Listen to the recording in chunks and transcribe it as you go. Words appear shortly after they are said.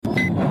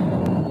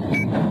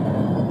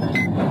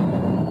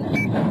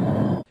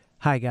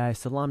Hi guys,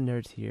 Salaam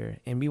Nerds here,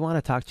 and we want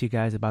to talk to you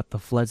guys about the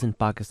floods in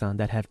Pakistan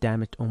that have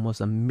damaged almost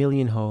 1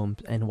 million homes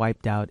and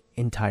wiped out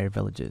entire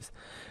villages.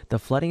 The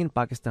flooding in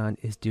Pakistan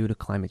is due to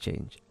climate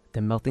change.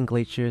 The melting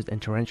glaciers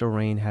and torrential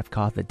rain have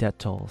caused the death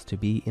tolls to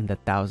be in the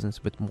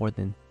thousands, with more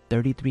than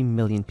 33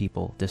 million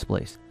people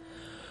displaced.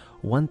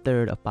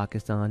 1/3 of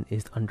Pakistan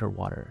is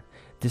underwater.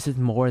 This is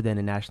more than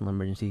a national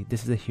emergency,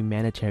 this is a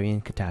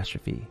humanitarian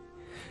catastrophe.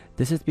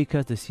 This is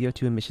because the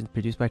CO2 emissions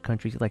produced by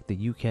countries like the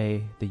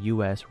UK, the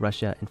US,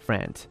 Russia, and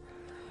France.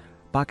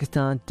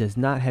 Pakistan does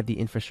not have the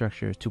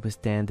infrastructure to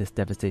withstand this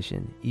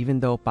devastation. Even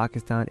though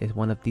Pakistan is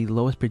one of the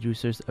lowest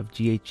producers of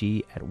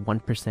GHG at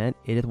 1%,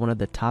 it is one of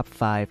the top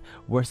 5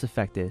 worst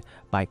affected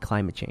by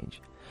climate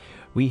change.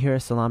 We here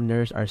at Salaam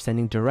Nerds are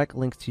sending direct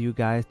links to you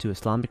guys to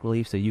Islamic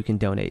Relief so you can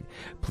donate.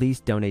 Please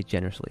donate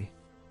generously.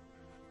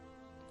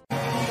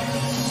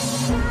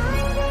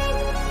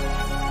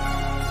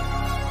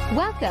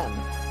 Welcome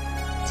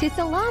to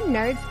Salaam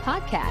Nerds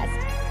Podcast.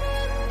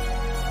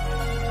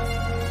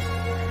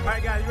 All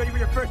right, guys, you ready for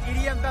your first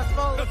EDM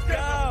festival? Let's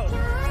go!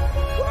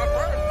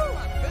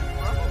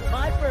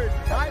 My first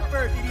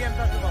EDM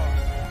festival.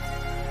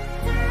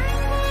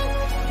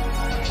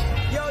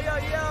 Yo,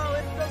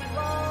 it's the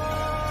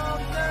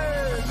Salaam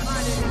Nerds. My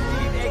name is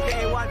Steve,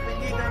 aka Watson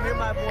Geek, and I'm here with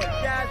my boy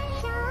Jazz.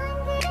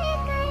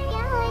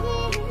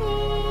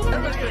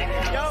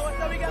 Yo, what's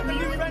up? We got some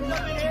new friends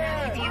up in here.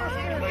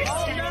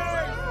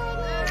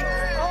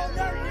 All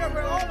nerds here,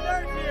 bro. All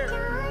nerds here.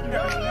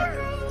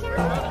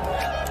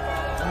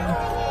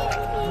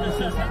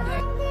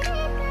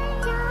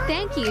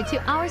 Thank you to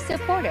our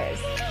supporters.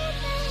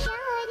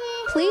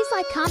 Please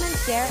like, comment,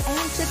 share,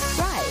 and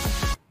subscribe.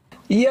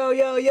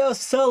 Yo,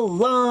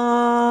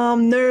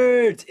 Salaam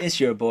Nerds! It's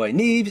your boy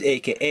Neebs,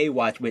 aka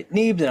Watch with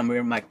Neebs, and I'm here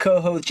with my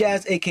co-host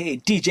Jazz, aka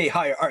DJ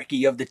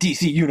Hierarchy of the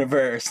DC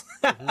Universe.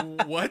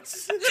 What?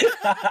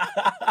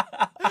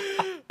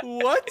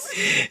 What?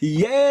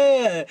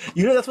 Yeah!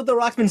 You know, that's what The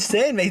Rock's been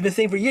saying, man. He's been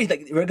saying for years,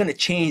 like, we're gonna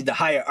change the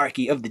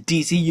hierarchy of the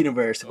DC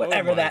Universe,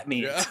 whatever that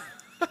means.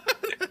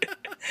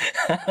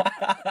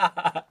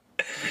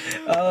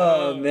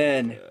 Oh,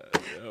 man.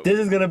 This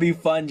is gonna be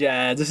fun,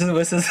 Jazz. This is.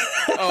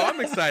 Oh,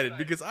 I'm excited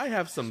because I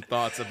have some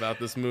thoughts about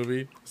this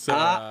movie. So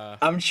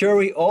I'm sure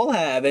we all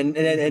have,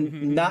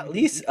 and not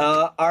least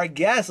our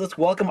guest. Let's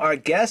welcome our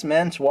guest,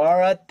 man,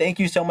 Swara. Thank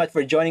you so much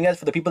for joining us.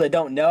 For the people that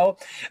don't know,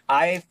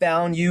 I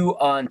found you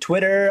on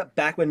Twitter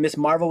back when Miss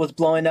Marvel was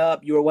blowing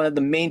up. You were one of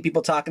the main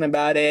people talking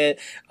about it,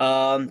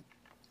 and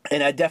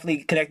I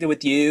definitely connected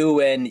with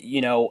you. And you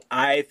know,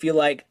 I feel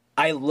like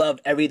I love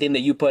everything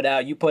that you put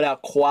out. You put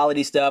out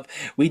quality stuff.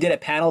 We did a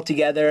panel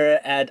together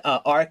at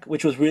ARC,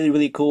 which was really,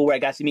 really cool, where I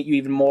got to meet you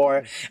even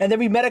more. And then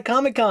we met at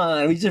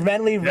Comic-Con. We just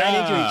randomly ran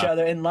into each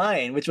other in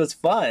line, which was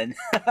fun.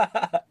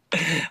 I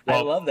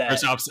love that.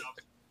 First off,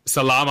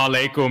 Salam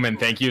alaikum, and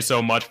thank you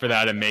so much for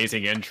that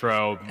amazing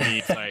intro.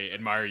 I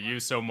admire you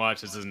so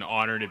much. This is an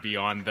honor to be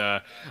on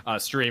the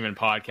stream and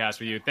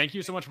podcast with you. Thank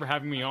you so much for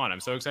having me on.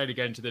 I'm so excited to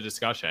get into the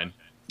discussion.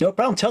 No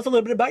problem. Tell us a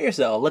little bit about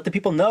yourself. Let the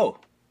people know.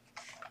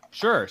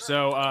 Sure.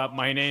 So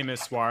my name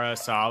is Swara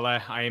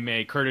Saleh. I am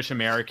a Kurdish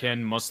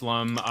American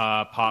Muslim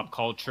pop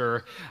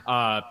culture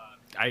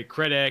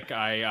critic.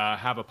 I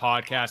have a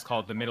podcast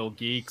called The Middle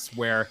Geeks,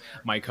 where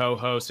my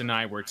co-host and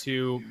I were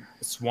two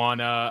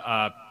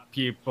Swana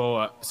people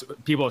of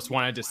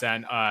Swana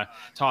descent,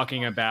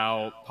 talking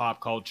about pop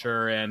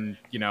culture and,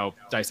 you know,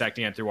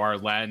 dissecting it through our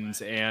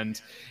lens.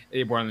 And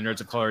we're on the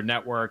Nerds of Color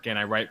network, and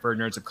I write for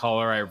Nerds of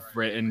Color. I've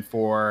written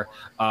for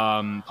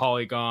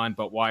Polygon,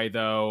 But Why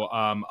Though,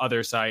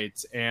 other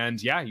sites.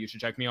 And yeah, you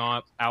should check me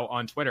out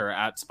on Twitter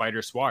at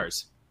Spider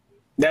Swars.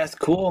 That's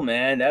cool,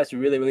 man. That's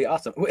really, really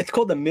awesome. It's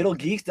called The Middle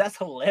Geeks. That's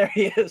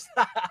hilarious.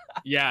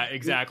 Yeah,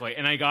 exactly.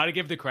 And I got to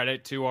give the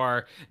credit to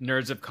our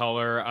Nerds of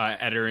Color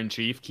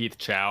editor-in-chief, Keith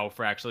Chow,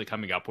 for actually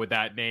coming up with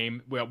that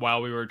name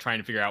while we were trying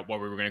to figure out what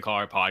we were going to call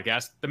our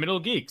podcast. The Middle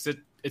Geeks.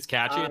 It's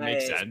catchy. It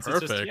makes sense.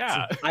 Perfect. It's just,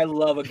 yeah. I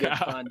love a good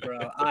pun,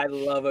 bro. I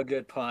love a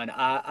good pun.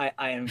 I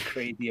am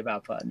crazy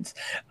about puns.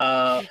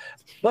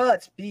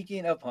 But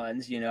speaking of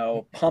puns, you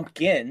know,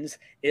 pumpkins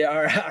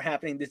are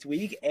happening this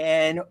week,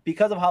 and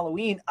because of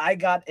Halloween, I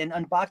got an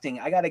unboxing.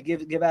 I got to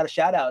give out a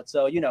shout out.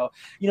 So you know,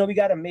 we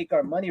got to make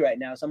our money right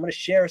now. So I'm gonna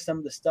share some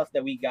of the stuff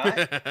that we got.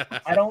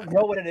 I don't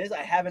know what it is.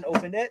 I haven't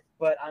opened it,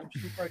 but I'm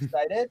super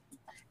excited.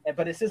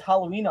 But it says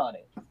Halloween on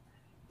it.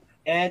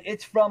 And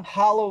it's from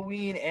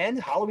Halloween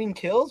Ends. Halloween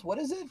Kills? What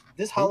is it?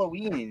 This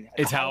Halloween.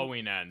 It's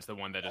Halloween Ends, the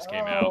one that just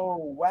came out. Oh,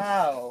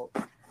 wow.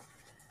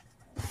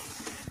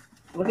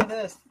 Look at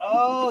this.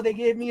 Oh, they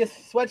gave me a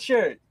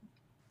sweatshirt.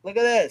 Look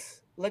at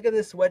this. Look at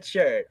this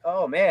sweatshirt.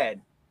 Oh,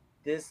 man.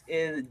 This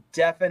is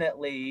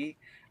definitely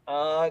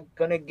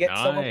going to get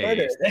someone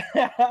murdered.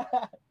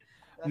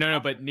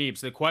 No, but Neebs,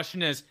 the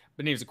question is,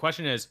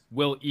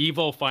 will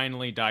evil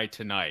finally die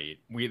tonight?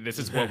 This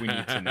is what we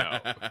need to know.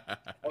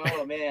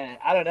 Oh man,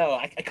 I don't know.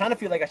 I kind of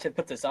feel like I should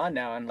put this on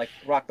now and like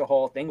rock the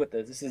whole thing with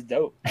this. This is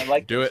dope. I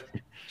like Do this.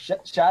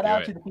 it. Shout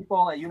out to the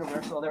people at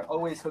Universal. They're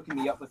always hooking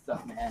me up with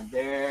stuff, man.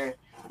 They're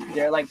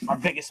like our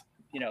biggest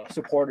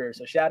supporters.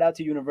 So shout out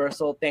to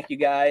Universal. Thank you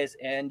guys.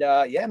 And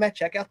yeah, man,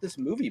 check out this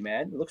movie,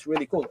 man. It looks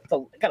really cool.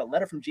 I got a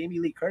letter from Jamie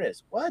Lee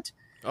Curtis. What?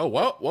 Oh,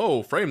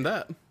 whoa, frame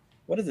that.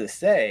 What does it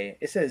say?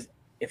 It says,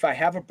 if I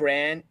have a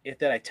brand, it's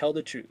that I tell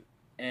the truth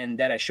and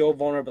that I show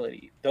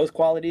vulnerability. Those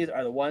qualities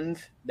are the ones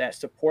that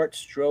support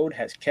Strode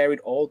has carried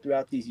all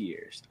throughout these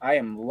years. I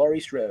am Laurie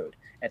Strode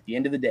at the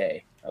end of the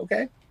day.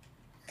 Okay.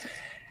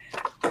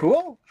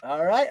 Cool.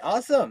 All right.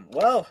 Awesome.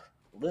 Well,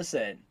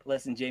 listen,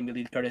 Jamie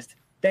Lee Curtis,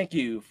 thank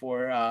you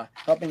for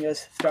helping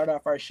us start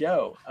off our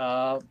show.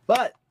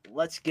 But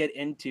let's get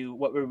into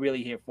what we're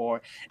really here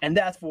for, and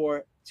that's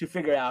to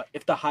figure out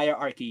if the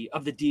hierarchy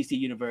of the DC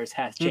universe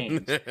has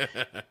changed.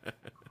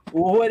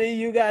 What do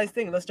you guys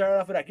think? Let's start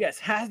off with, I guess,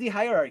 has the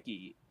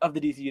hierarchy of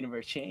the DC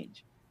universe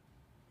changed?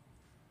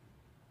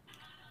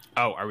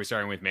 Oh, are we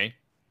starting with me?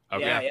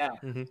 Okay. Yeah.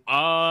 Mm-hmm.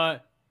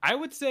 I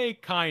would say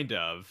kind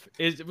of.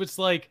 It was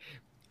like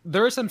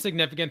there are some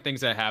significant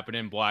things that happen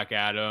in Black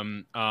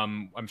Adam.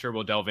 I'm sure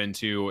we'll delve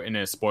into in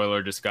a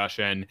spoiler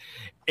discussion.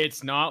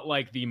 It's not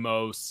like the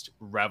most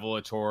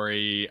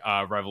revelatory,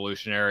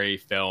 revolutionary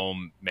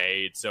film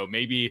made, so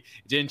maybe it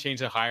didn't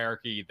change the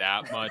hierarchy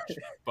that much.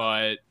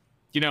 But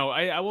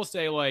I will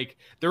say, like,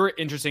 there were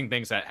interesting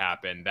things that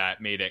happened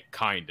that made it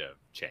kind of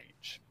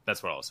change.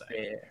 That's what I'll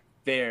say.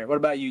 Fair. What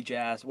about you,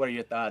 Jazz? What are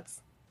your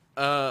thoughts?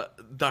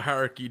 The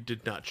hierarchy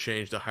did not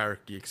change. The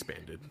hierarchy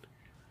expanded.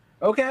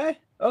 Okay.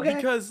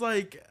 Because,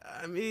 like,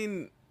 I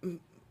mean, you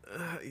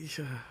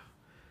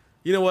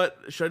know what?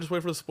 Should I just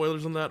wait for the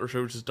spoilers on that, or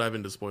should we just dive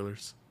into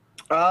spoilers?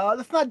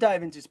 Let's not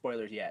dive into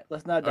spoilers yet.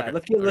 Let's not dive.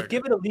 Okay. Let's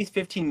give it at least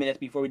 15 minutes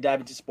before we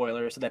dive into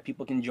spoilers, so that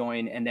people can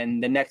join, and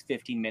then the next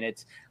 15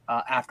 minutes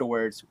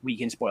afterwards we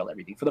can spoil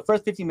everything. For the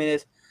first 15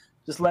 minutes,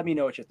 just let me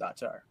know what your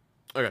thoughts are.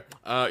 Okay.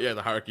 Yeah,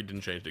 the hierarchy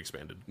didn't change; it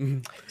expanded.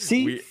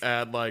 See, we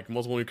add like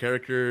multiple new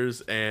characters,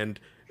 and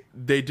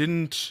they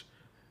didn't.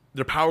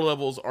 Their power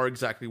levels are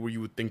exactly where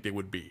you would think they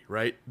would be,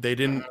 right? They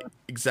didn't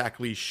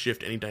exactly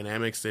shift any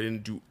dynamics. They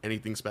didn't do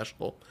anything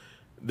special.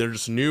 They're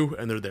just new,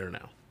 and they're there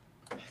now.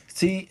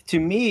 See, to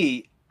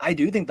me, I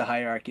do think the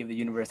hierarchy of the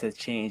universe has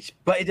changed,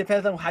 but it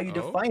depends on how you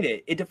define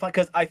it.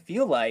 Because I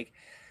feel like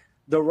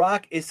The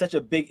Rock is such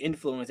a big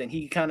influence, and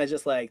he kind of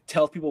just like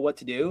tells people what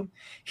to do.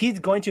 He's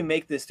going to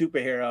make this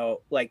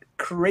superhero like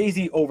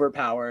crazy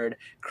overpowered,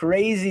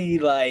 crazy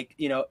like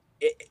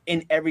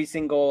in every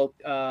single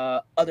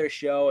other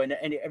show and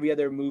every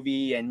other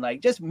movie, and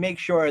like just make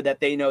sure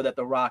that they know that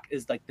The Rock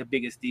is like the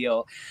biggest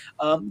deal.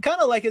 Kind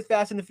of like his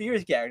Fast and the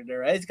Furious character,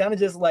 right? It's kind of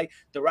just like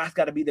The Rock's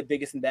got to be the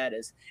biggest and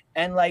baddest.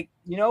 And like,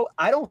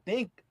 I don't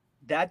think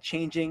that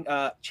changing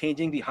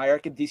the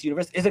hierarchy of DC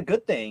universe is a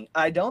good thing.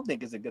 I don't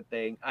think it's a good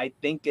thing. I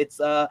think it's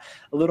a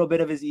little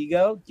bit of his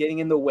ego getting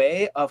in the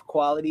way of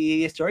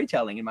quality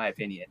storytelling, in my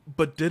opinion.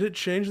 But did it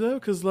change though?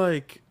 Because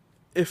like,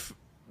 if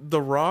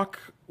The Rock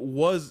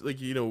was like,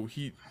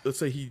 let's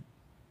say he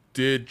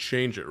did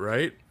change it,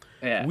 right?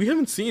 Yeah. We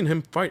haven't seen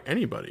him fight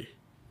anybody.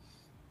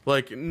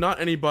 Like, not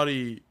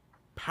anybody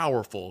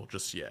powerful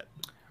just yet.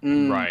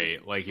 Right,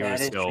 like he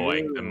was still true.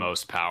 like the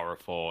most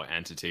powerful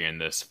entity in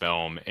this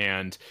film.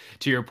 And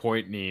to your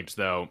point, Neebs,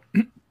 though,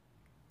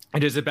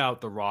 it is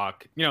about The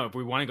Rock. If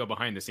we want to go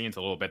behind the scenes a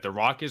little bit, The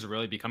Rock is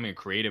really becoming a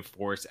creative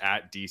force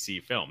at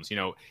DC Films.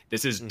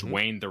 This is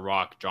Dwayne The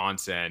Rock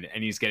Johnson,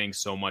 and he's getting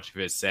so much of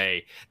his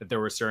say that there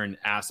were certain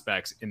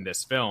aspects in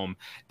this film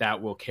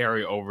that will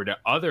carry over to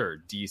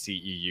other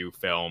DCEU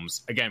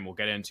films. Again, we'll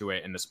get into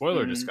it in the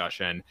spoiler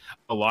discussion.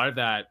 A lot of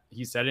that,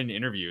 he said in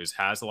interviews,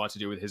 has a lot to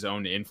do with his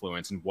own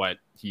influence and what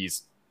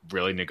he's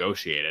really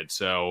negotiated.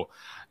 So,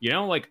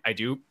 I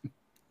do...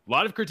 A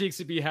lot of critiques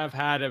to have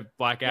had of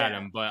Black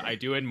Adam, but I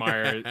do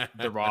admire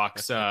The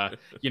Rock's,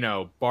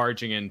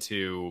 barging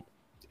into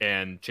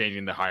and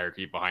changing the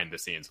hierarchy behind the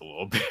scenes a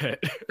little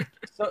bit.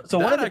 So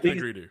one of the I can biggest,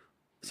 agree to.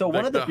 so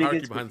one of the hierarchy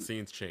biggest behind the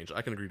scenes change.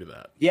 I can agree to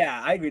that.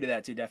 Yeah, I agree to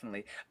that too,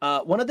 definitely.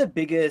 One of the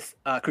biggest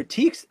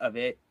critiques of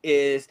it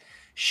is,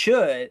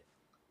 should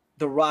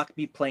The Rock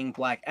be playing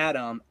Black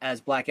Adam,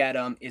 as Black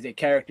Adam is a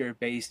character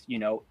based,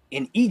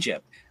 in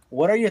Egypt?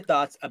 What are your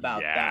thoughts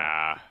about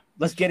that?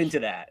 Let's get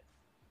into that.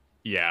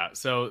 Yeah,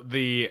 so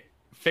the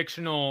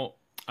fictional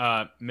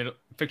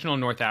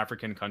North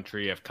African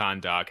country of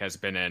Kahndaq has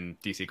been in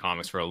DC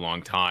Comics for a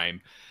long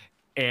time,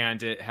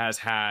 and it has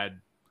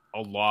had a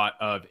lot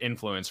of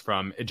influence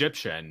from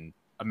Egyptian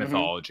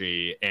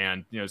mythology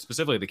and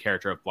specifically the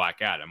character of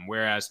Black Adam.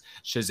 Whereas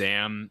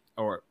Shazam,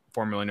 or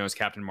formerly known as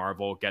Captain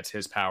Marvel, gets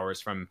his powers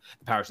from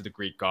the powers of the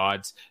Greek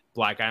gods,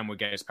 Black Adam would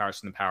get his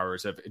powers from the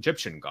powers of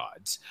Egyptian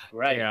gods.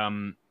 Right.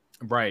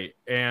 Right,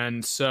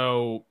 and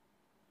so.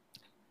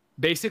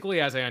 Basically,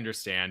 as I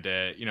understand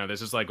it,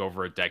 this is like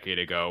over a decade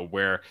ago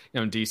where,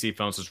 DC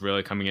Films was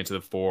really coming into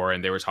the fore,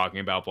 and they were talking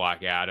about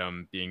Black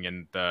Adam being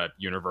in the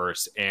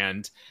universe.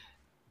 And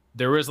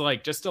there was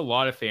like just a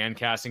lot of fan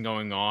casting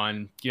going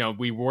on.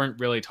 We weren't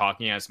really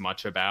talking as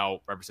much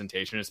about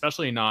representation,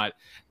 especially not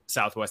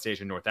Southwest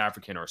Asian, North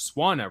African, or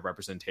Swana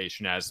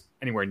representation as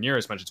anywhere near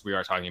as much as we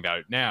are talking about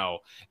it now.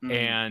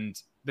 And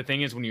the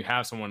thing is, when you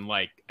have someone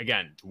like,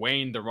 again,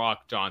 Dwayne "The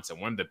Rock" Johnson,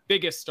 one of the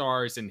biggest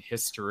stars in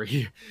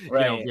history,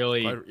 Right.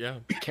 really,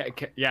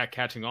 Yeah.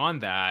 catching on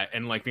that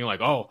and like being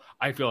like, oh,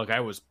 I feel like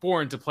I was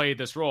born to play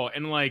this role.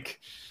 And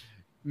like,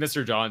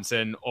 Mr.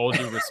 Johnson, all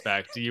due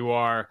respect, you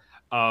are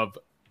of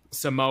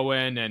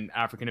Samoan and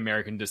African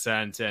American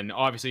descent, and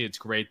obviously it's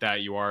great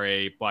that you are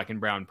a black and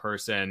brown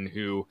person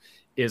who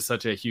is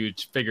such a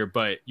huge figure,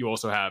 but you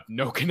also have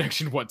no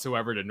connection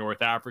whatsoever to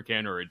North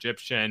African or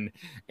Egyptian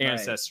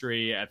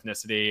ancestry,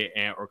 ethnicity,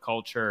 or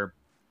culture.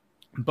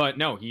 But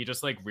no, he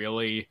just like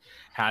really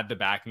had the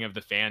backing of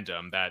the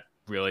fandom that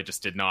really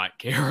just did not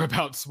care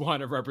about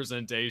Swana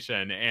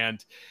representation,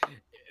 and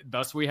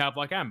thus we have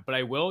Black Adam. But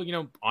I will,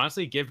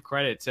 honestly give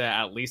credit to,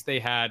 at least they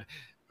had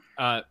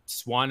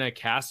Swana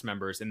cast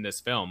members in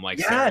this film, like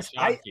Sarah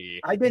Shockey,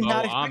 I did Mo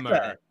not expect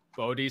that.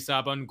 Bodhi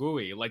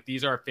Sabongui. Like,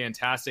 these are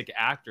fantastic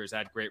actors,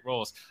 had great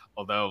roles.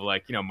 Although,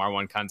 like,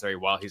 Marwan Khanzari,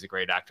 while he's a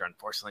great actor,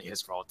 unfortunately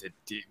his role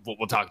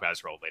we'll talk about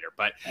his role later.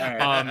 But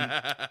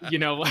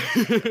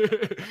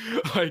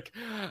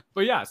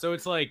but yeah, so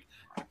it's like,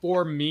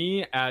 for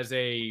me as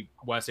a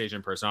West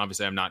Asian person,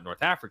 obviously I'm not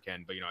North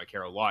African, but I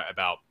care a lot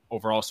about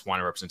overall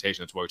Swana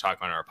representation. That's what we talk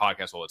about on our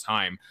podcast all the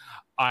time.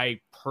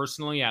 I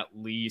personally, at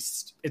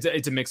least,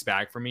 it's a mixed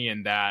bag for me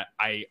in that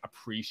I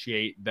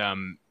appreciate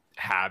them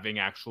having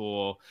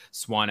actual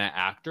Swana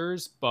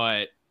actors,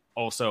 but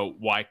also,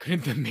 why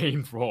couldn't the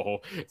main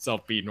role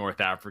itself be North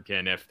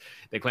African if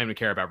they claim to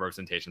care about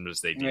representation, but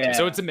they do? Yeah.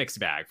 So it's a mixed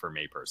bag for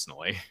me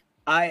personally.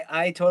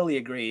 I totally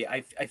agree.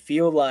 I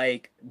feel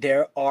like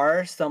there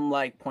are some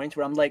like points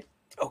where I'm like,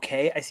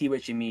 okay, I see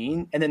what you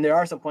mean, and then there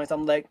are some points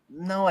I'm like,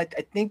 no, I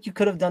think you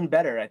could have done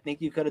better. I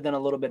think you could have done a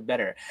little bit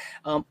better.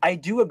 I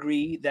do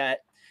agree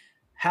that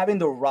having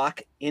The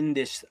Rock in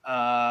this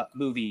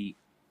movie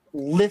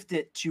lift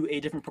it to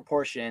a different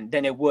proportion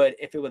than it would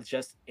if it was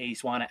just a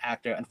Swana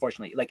actor.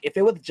 Unfortunately, like if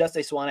it was just a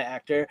Swana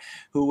actor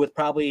who was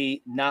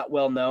probably not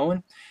well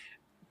known,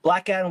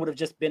 Black Adam would have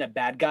just been a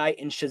bad guy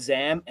in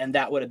Shazam, and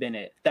that would have been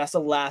it. That's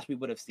the last we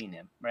would have seen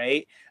him,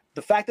 right?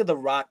 The fact that The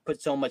Rock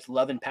put so much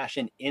love and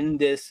passion in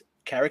this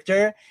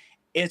character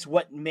is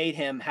what made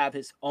him have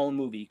his own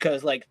movie.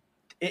 Because like,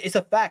 it's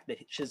a fact that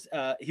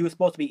he was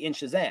supposed to be in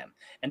Shazam,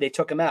 and they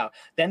took him out.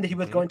 Then he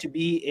was going to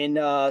be in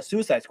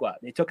Suicide Squad.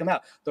 They took him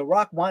out. The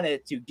Rock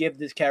wanted to give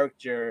this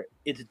character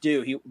its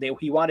due.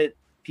 He wanted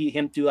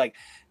him to, like,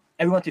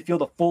 everyone to feel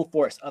the full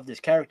force of this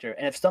character.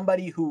 And if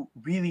somebody who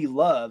really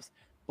loves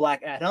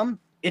Black Adam,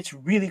 it's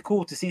really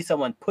cool to see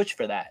someone push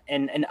for that.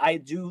 And I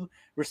do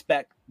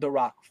respect The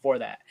Rock for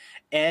that.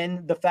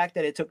 And the fact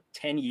that it took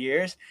 10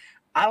 years,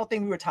 I don't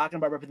think we were talking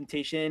about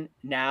representation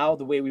now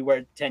the way we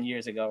were 10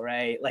 years ago,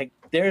 right? Like,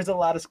 there's a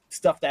lot of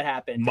stuff that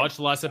happened. Much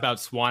less about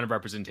Swana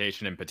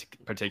representation in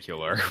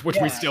particular, which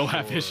we still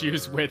have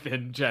issues with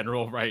in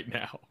general right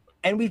now.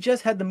 And we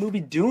just had the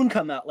movie Dune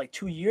come out like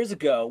 2 years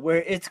ago,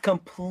 where it's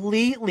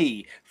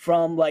completely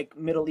from like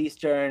Middle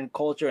Eastern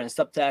culture and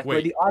subtext,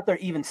 where the author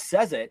even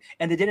says it,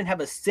 and they didn't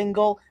have a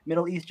single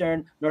Middle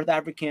Eastern, North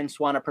African,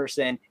 Swana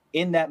person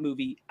in that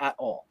movie at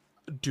all.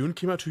 Dune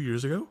came out 2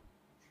 years ago?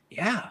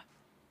 Yeah.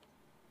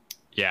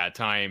 Yeah,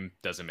 time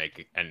doesn't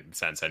make any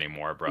sense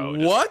anymore, bro.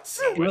 What?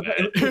 It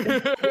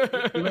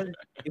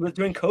was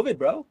during COVID,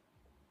 bro.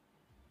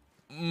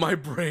 My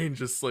brain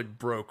just like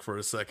broke for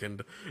a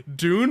second.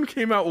 Dune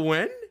came out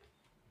when?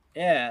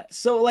 Yeah.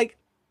 So like,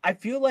 I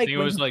feel like I think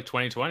it was like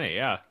 2020.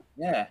 Yeah.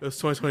 Yeah. It was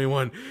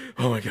 2021.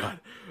 Oh my god.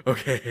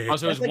 Okay. Oh,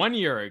 so it was like 1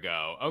 year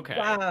ago. Okay.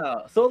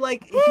 Wow. So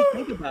like, if you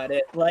think about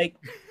it, like,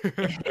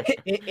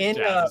 in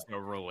Jazz is so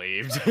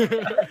relieved.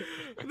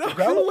 No,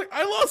 bro, like,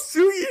 I lost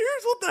 2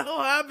 years. What the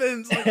hell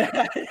happens?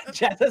 Like,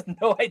 Jazz has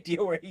no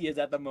idea where he is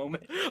at the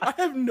moment. I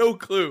have no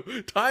clue.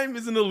 Time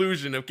is an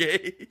illusion.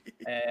 Okay.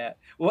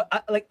 Well,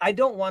 I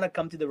don't want to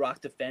come to The Rock's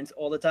defense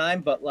all the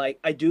time, but like,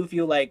 I do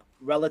feel like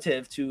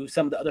relative to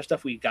some of the other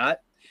stuff we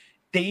got,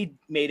 they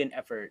made an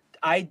effort.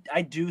 I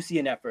do see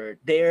an effort.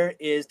 There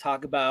is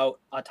talk about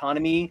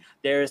autonomy.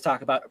 There is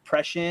talk about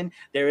oppression.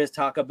 There is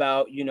talk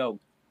about,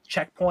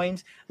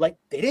 checkpoints. Like,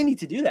 they didn't need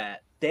to do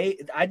that.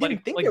 I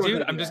didn't think they were going to do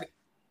that.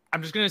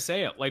 I'm just going to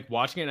say it. Like,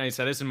 watching it, and I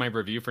said this in my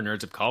review for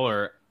Nerds of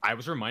Color, I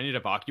was reminded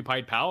of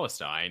occupied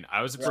Palestine.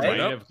 I was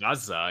reminded of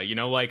Gaza.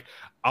 Like,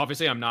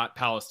 obviously I'm not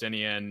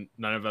Palestinian.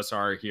 None of us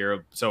are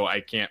here, so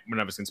none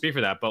of us can speak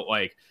for that. But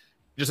like,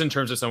 just in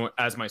terms of someone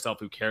as myself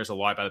who cares a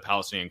lot about the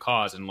Palestinian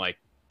cause, and like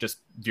just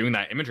viewing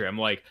that imagery, I'm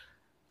like,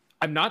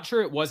 I'm not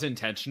sure it was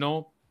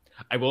intentional.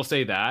 I will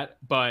say that,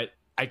 but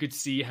I could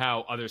see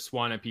how other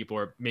Swana people,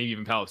 or maybe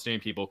even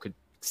Palestinian people, could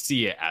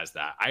see it as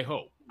that. I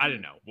hope. I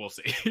don't know. We'll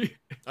see.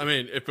 I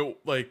mean, if it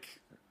like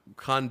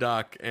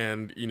Kandak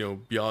and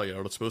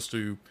Bialya are supposed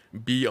to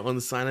be on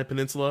the Sinai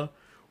Peninsula,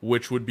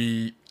 which would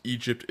be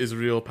Egypt,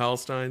 Israel,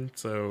 Palestine.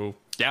 So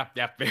yeah,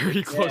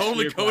 very close.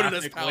 Only coded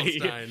as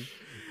Palestine,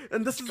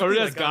 and this is coded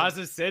as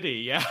Gaza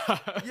City. Yeah.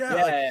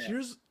 Like,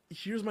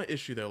 here's my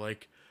issue though.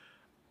 Like,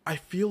 I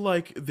feel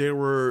like there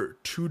were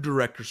two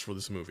directors for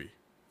this movie.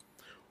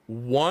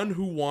 One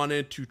who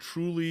wanted to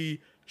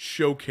truly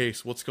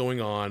showcase what's going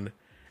on,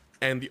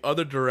 and the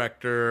other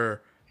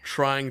director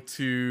trying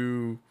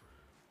to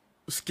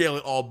scale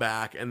it all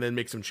back and then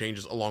make some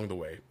changes along the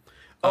way.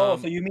 Oh,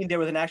 so you mean there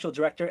was an actual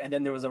director and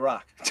then there was a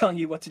rock telling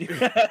you what to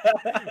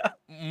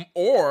do?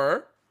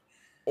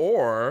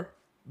 or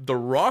The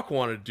Rock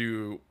wanted to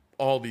do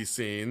all these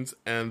scenes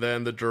and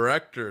then the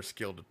director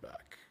scaled it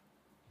back.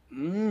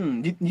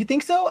 You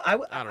think so? I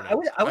don't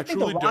know. I think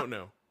truly the Rock, don't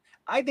know.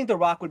 I think The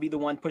Rock would be the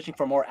one pushing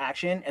for more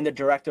action, and the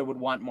director would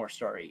want more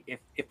story.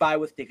 If I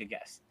was to take a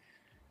guess.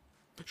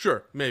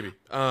 Sure, maybe.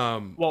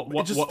 Well,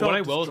 it just what felt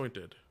I will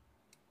disjointed.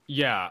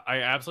 Yeah, I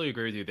absolutely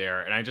agree with you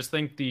there. And I just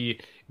think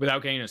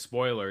without getting into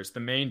spoilers, the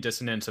main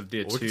dissonance of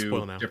the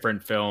two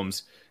different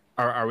films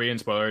are we in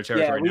spoiler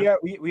territory? Yeah,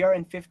 now? we are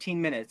in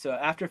 15 minutes. So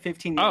after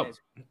 15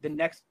 minutes, the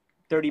next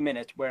 30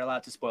 minutes we're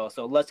allowed to spoil.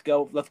 So let's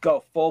go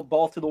full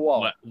ball to the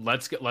wall.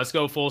 Let's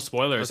go full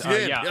spoilers.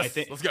 I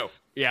think let's go.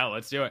 Yeah,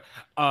 let's do it.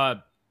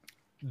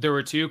 There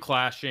were two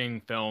clashing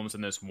films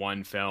in this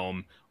one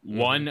film.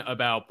 One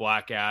about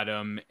Black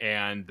Adam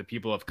and the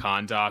people of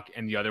Kahndaq,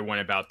 and the other one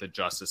about the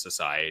Justice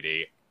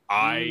Society.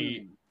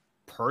 I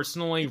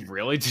personally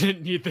really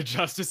didn't need the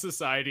Justice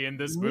Society in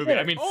this movie.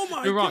 I mean, oh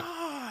my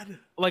god!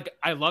 Like,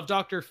 I love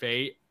Dr.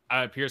 Fate,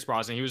 Pierce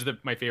Brosnan. He was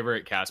my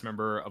favorite cast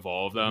member of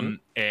all of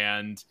them,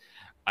 and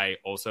I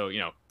also,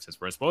 since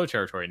we're in spoiler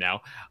territory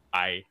now,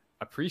 I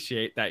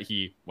appreciate that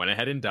he went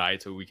ahead and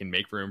died so we can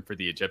make room for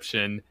the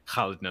Egyptian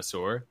Khalid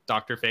Nassour,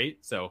 Dr. Fate.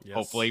 So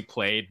hopefully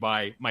played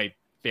by my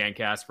fan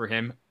cast for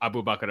him,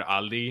 Abu Bakr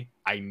Ali.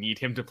 I need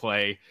him to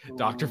play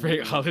Dr.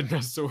 Fate Khalid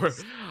Nassour.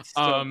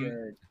 So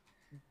good.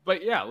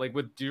 But yeah, like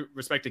with due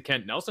respect to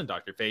Kent Nelson,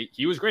 Dr. Fate,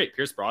 he was great.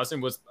 Pierce Brosnan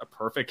was a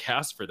perfect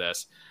cast for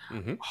this.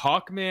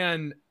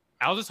 Hawkman,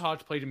 Aldous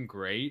Hodge played him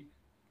great,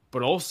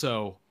 but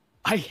also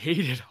I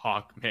hated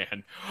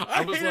Hawkman.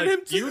 I was hated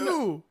him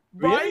too.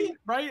 Right.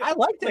 I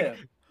liked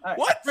him.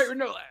 What? Right,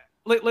 no,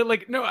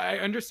 like no, I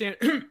understand.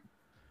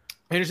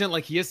 I understand.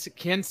 Like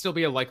can still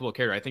be a likable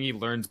character. I think he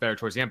learns better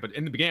towards the end. But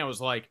in the beginning, I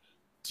was like,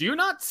 do you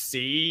not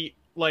see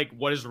like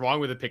what is wrong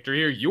with the picture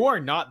here? You are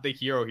not the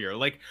hero here.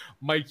 Like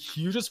my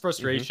hugest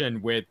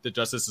frustration with the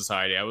Justice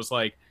Society, I was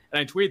like, and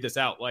I tweeted this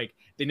out. Like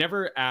they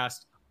never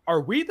asked,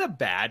 are we the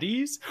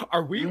baddies?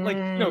 Are we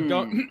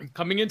like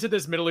coming into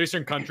this Middle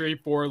Eastern country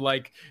for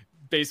like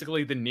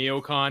basically the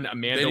neocon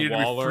Amanda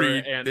Waller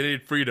and they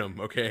need freedom,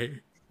 okay?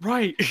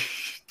 Right.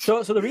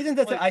 So the reason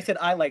that I said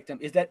I liked him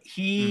is that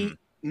he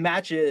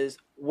matches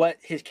what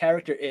his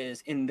character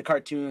is in the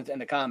cartoons and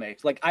the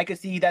comics. Like I could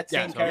see that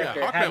same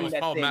character Hawkman having was that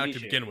same problematic issue.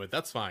 to begin with.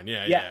 That's fine.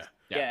 Yeah.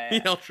 He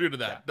held true to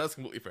that. That's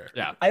completely fair.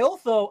 Yeah.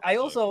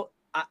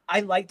 I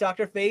like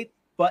Dr. Fate,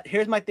 but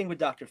here's my thing with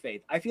Dr.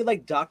 Fate. I feel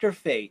like Dr.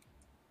 Fate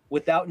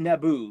without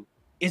Naboo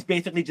is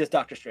basically just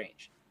Doctor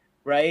Strange.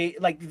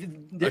 Right? Like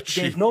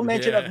there's no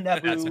mention of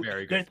Naboo. That's a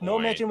very good There's no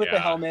point. mention with the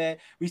helmet.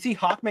 We see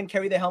Hawkman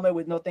carry the helmet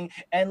with nothing.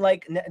 And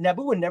like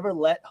Naboo would never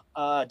let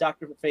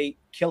Dr. Fate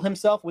kill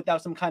himself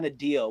without some kind of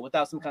deal,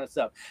 without some kind of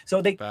stuff.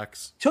 So they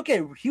took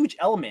a huge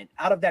element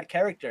out of that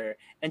character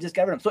and just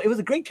got rid of him. So it was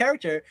a great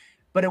character,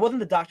 but it wasn't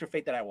the Dr.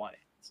 Fate that I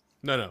wanted.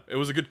 No. It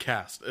was a good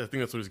cast. I think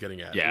that's what he's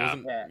getting at.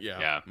 Yeah.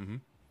 Yeah.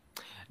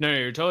 No,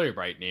 you're totally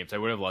right, Neeps. I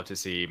would have loved to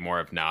see more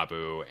of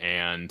Naboo,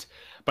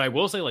 but I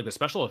will say, like, the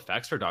special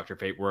effects for Dr.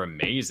 Fate were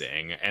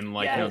amazing, and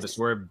like the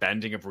sort of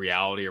bending of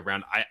reality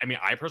around. I mean,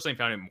 I personally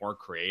found it more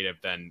creative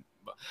than.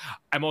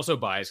 I'm also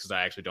biased because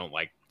I actually don't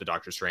like the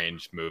Doctor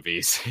Strange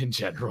movies in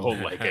general.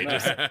 Like,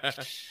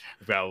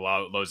 I've got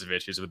loads of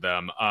issues with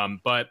them.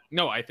 But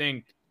no, I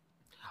think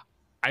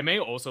I may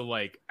also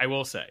I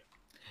will say.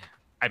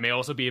 I may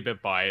also be a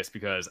bit biased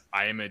because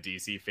I am a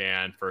DC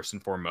fan first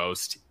and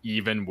foremost,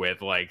 even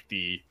with like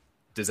the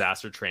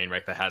disaster train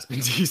wreck that has been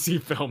DC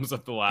films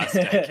of the last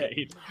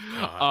decade.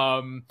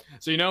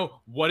 So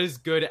what is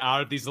good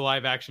out of these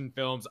live action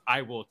films,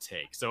 I will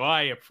take. So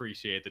I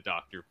appreciate the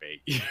Dr.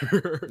 Fate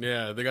here.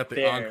 Yeah, they got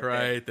the Ankh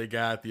right, they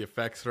got the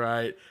effects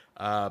right.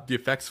 The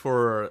effects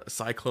for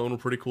Cyclone were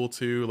pretty cool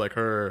too. Like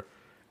her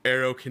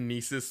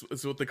aerokinesis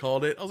is what they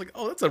called it. I was like,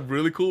 oh, that's a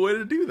really cool way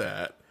to do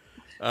that.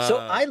 So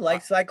I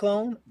like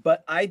Cyclone,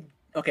 but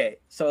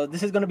so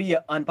this is going to be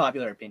an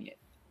unpopular opinion.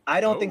 I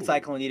don't think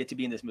Cyclone needed to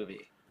be in this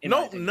movie.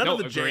 None of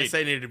the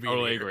JSA needed to be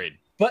totally here. Agreed.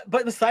 But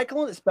the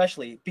Cyclone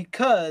especially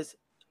because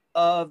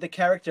of the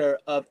character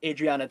of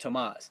Adriana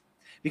Tomaz.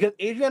 Because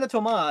Adriana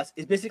Tomaz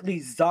is basically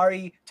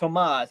Zari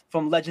Tomaz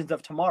from Legends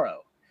of Tomorrow.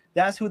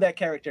 That's who that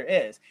character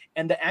is.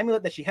 And the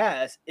amulet that she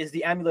has is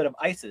the amulet of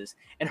Isis.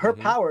 And her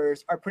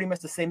powers are pretty much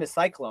the same as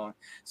Cyclone.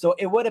 So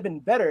it would have been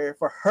better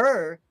for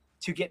her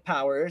to get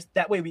powers.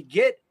 That way we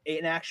get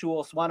an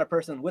actual Swana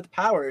person with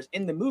powers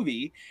in the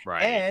movie.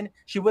 Right. And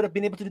she would have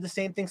been able to do the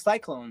same thing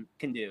Cyclone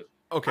can do.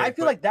 Okay. I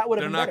feel like that would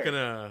have been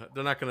better.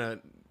 They're not gonna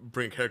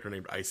bring a character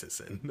named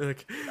Isis in. They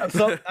could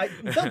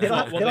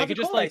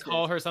just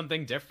call her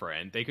something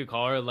different. They could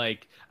call her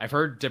I've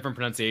heard different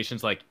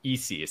pronunciations like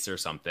Isis or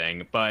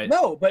something. But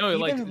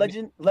even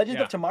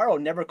Legends of Tomorrow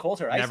never calls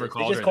her Isis.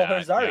 They just call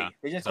her Zari. Yeah.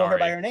 They just call her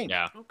by her name.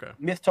 Yeah. Okay.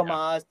 Miss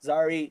Tomaz,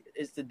 Zari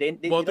is the. I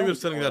think they're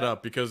setting that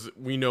up because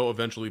we know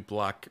eventually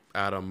Black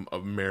Adam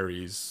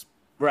marries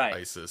Right.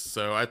 ISIS.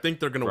 So I think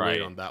they're gonna Right.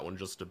 wait on that one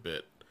just a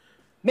bit.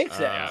 Makes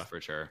sense. Yeah,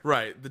 for sure.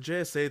 Right. The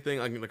JSA thing,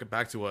 like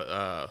back to what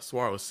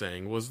Swara was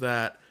saying, was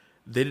that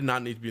they did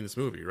not need to be in this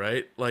movie,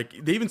 right? Like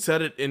they even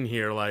said it in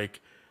here,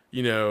 like,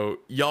 you know,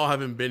 y'all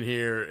haven't been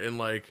here in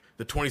like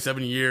the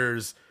 27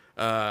 years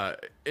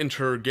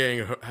Inter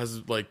gang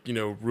has, like, you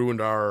know,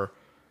 ruined our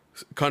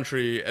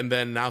country, and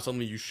then now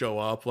suddenly you show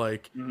up.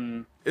 Like,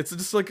 it's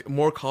just like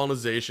more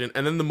colonization.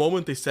 And then the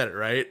moment they said it,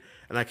 right?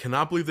 And I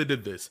cannot believe they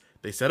did this.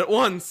 They said it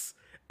once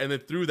and then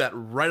threw that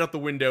right out the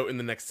window in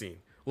the next scene.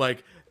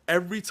 Like,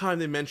 every time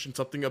they mentioned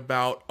something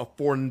about a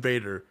foreign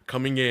invader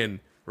coming in,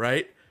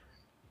 right?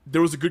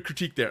 There was a good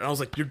critique there. And I was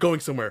like, you're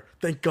going somewhere.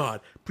 Thank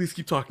God. Please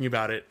keep talking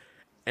about it.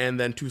 And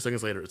then 2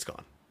 seconds later, it's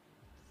gone.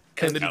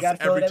 Because And you it's got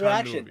to feel every that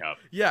time in the reaction. movie. Yep.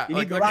 Yeah, You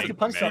like, need the rock to like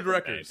punch two something.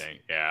 directors. Anything.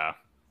 Yeah.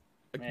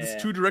 Like,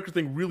 this 2 director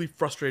thing really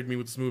frustrated me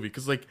with this movie,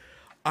 because, like,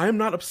 I'm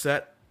not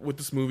upset with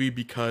this movie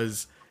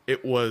because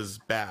it was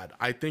bad.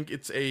 I think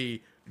it's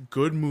a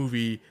good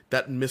movie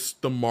that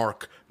missed the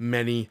mark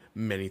many,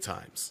 many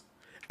times.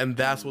 And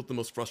that's what the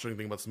most frustrating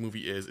thing about this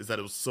movie is that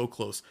it was so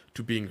close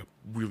to being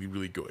really,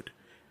 really good.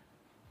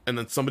 And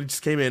then somebody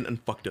just came in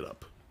and fucked it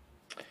up.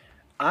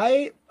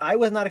 I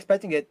was not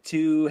expecting it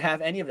to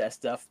have any of that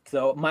stuff,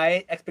 so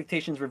my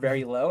expectations were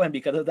very low, and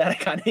because of that, I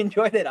kind of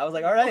enjoyed it. I was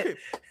like, all right. Okay,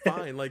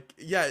 fine. Like,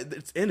 yeah,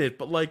 it's in it,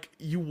 but, like,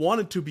 you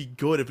want it to be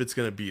good if it's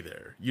going to be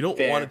there. You don't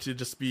Fair. want it to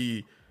just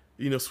be,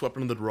 you know, swept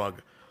under the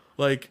rug.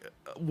 Like,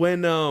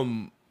 when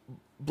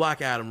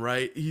Black Adam,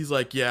 right? He's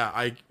like,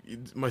 yeah,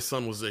 my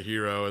son was a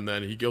hero, and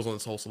then he goes on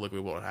this whole soliloquy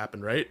of what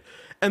happened, right?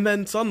 And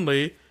then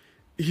suddenly,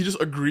 he just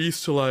agrees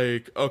to,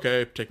 like,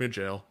 okay, take me to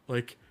jail.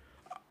 Like,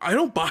 I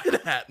don't buy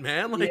that,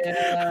 man. Like,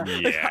 Yeah.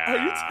 like, are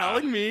you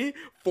telling me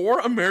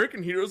 4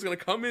 American heroes are gonna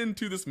come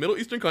into this Middle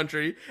Eastern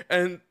country,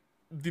 and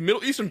the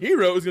Middle Eastern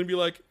hero is gonna be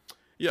like,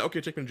 yeah, okay,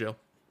 take me to jail?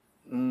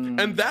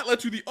 And that led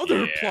to the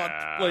other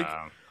plot. Like,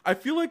 I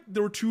feel like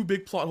there were 2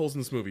 big plot holes in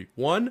this movie.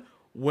 One,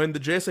 when the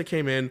JSA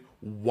came in,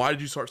 why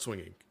did you start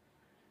swinging?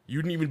 You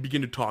didn't even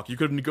begin to talk. You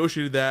could have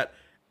negotiated that,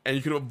 and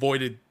you could have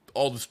avoided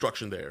all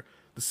destruction there.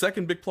 The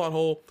second big plot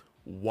hole,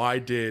 why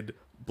did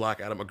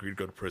Black Adam agree to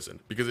go to prison?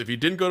 Because if he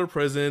didn't go to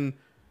prison,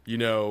 you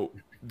know,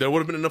 there would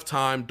have been enough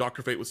time.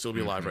 Dr. Fate would still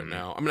be alive right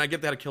now. I mean, I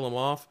get they had to kill him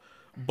off,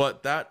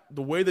 but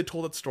the way they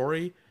told that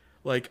story,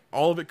 like,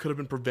 all of it could have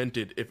been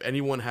prevented if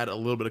anyone had a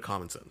little bit of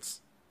common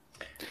sense.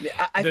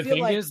 I The feel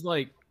thing like. is,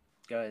 like,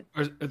 Go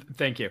ahead.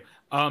 thank you.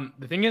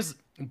 The thing is,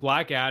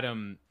 Black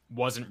Adam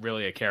wasn't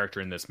really a character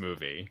in this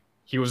movie.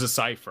 He was a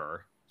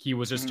cipher. He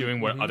was just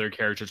doing what other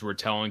characters were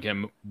telling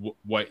him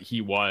what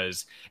he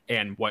was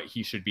and what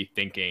he should be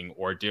thinking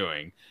or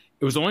doing.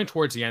 It was only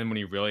towards the end when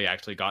he really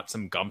actually got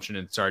some gumption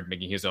and started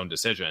making his own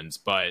decisions.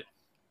 But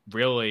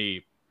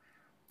really,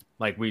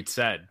 like we'd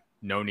said,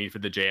 no need for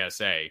the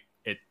JSA.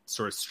 It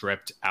sort of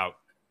stripped out.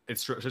 It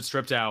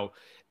stripped out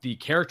the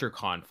character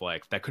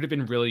conflict that could have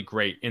been really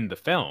great in the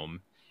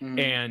film.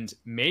 And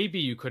maybe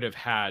you could have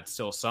had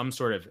still some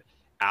sort of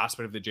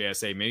aspect of the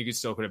JSA. Maybe you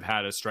still could have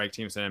had a strike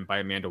team sent in by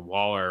Amanda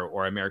Waller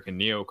or American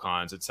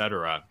neocons,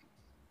 etc.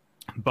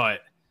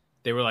 But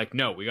they were like,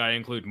 no, we got to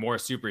include more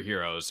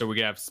superheroes, so we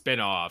could have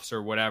spin-offs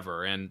or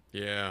whatever. And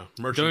Yeah,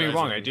 don't get me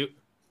wrong, I do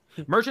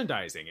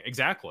merchandising,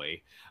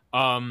 exactly.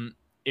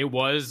 It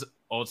was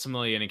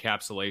ultimately an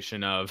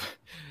encapsulation of,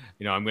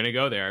 you know, I'm going to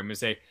go there. I'm going to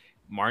say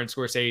Martin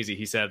Scorsese,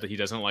 he said that he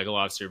doesn't like a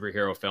lot of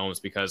superhero films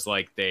because,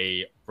 like,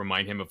 they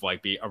remind him of,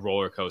 like, a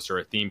roller coaster or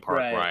a theme park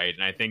ride.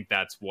 And I think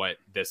that's what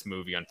this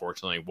movie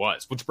unfortunately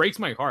was, which breaks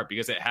my heart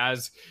because it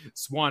has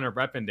Swan or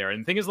Rep in there.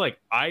 And the thing is, like,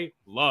 I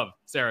love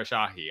Sarah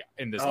Shahi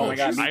in this movie.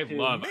 God, me I too.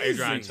 love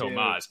Adriana Amazing,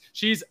 Tomaz.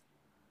 She's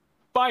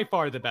by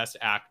far the best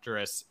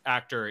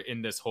actor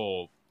in this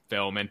whole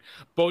film. And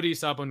Bodhi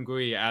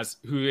Sabungui,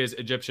 who is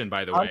Egyptian,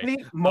 by the way.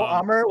 Honestly, Mo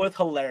Amer was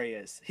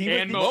hilarious.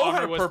 And was Mo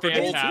had Amer a was perfect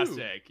role, too.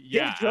 fantastic. his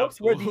Yeah, jokes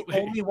absolutely. were the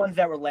only ones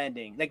that were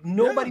landing. Like,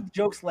 nobody's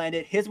jokes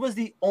landed. His was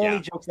the only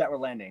jokes that were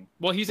landing.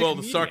 Well, he's a Well,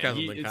 the comedian. sarcasm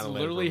thing It's kinda landed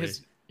literally for me.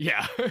 his.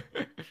 Yeah,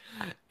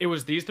 it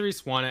was these 3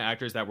 Swana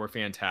actors that were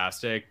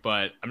fantastic.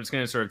 But I'm just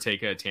going to sort of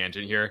take a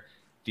tangent here.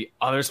 The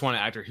other Swana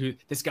actor,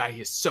 this guy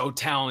is so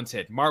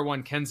talented,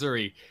 Marwan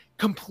Kenzari,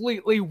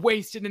 completely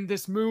wasted in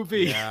this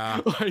movie. Yeah.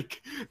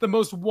 Like the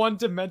most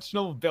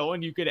one-dimensional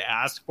villain you could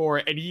ask for,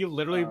 and he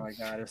literally Oh my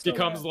God, it was so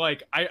becomes bad.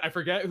 like I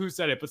forget who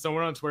said it, but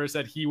someone on Twitter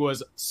said he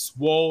was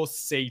Swole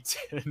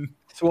Satan.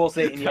 Swole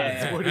Satan,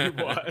 That's yeah. what he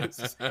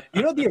was.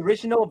 You know, the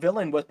original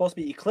villain was supposed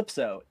to be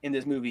Eclipso in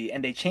this movie,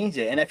 and they changed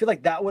it. And I feel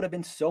like that would have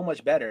been so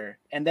much better.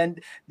 And then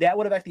that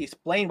would have actually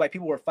explained why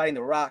people were fighting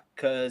The Rock,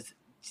 because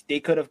they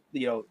could have,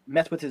 you know,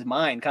 messed with his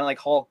mind, kind of like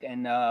Hulk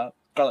and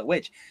Scarlet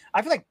Witch.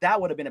 I feel like that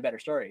would have been a better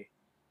story.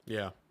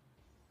 Yeah.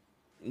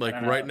 Like,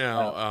 I don't right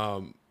know.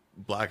 now,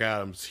 Black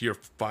Adam's here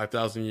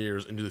 5,000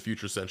 years into the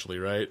future, essentially,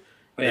 right?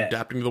 Yeah.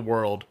 Adapting to the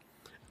world.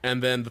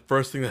 And then the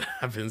first thing that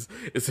happens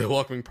is a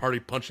welcoming party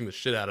punching the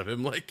shit out of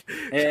him. Like,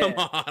 come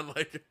on.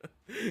 Like,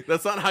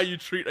 that's not how you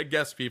treat a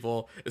guest,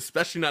 people,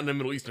 especially not in a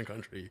Middle Eastern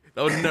country.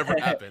 That would never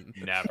happen.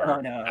 Never.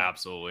 Oh, no.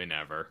 Absolutely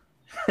never.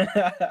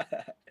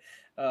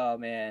 Oh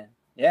man.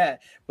 Yeah,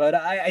 but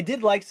I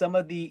did like some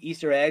of the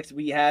Easter eggs.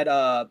 We had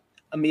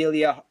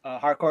Amelia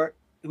Harcourt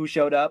who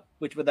showed up,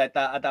 which was I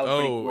thought was pretty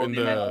Oh, cool. in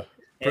They met the her.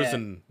 Yeah,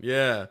 prison,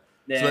 yeah.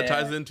 So that yeah,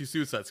 ties into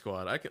Suicide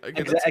Squad. I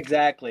get that's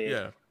exactly.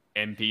 yeah,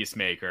 And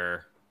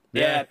Peacemaker.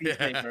 Yeah, yeah,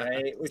 Peacemaker, yeah,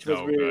 right? Which was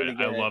So really, good.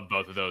 really I good. love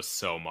both of those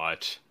so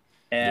much.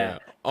 Yeah. yeah.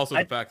 Also,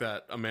 the I, fact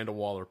that Amanda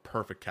Waller,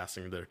 perfect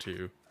casting there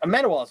too.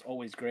 Amanda Waller is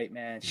always great,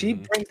 man. She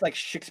Hmm. brings like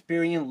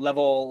Shakespearean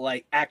level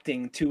like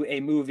acting to a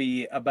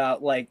movie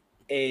about like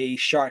a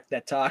shark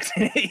that talks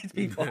and hates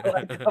people.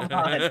 Like, come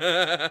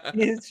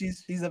on,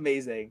 she's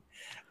amazing.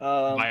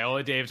 Um,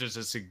 Viola Davis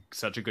does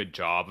such a good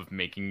job of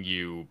making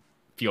you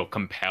feel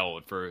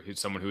compelled for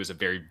someone who is a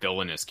very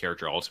villainous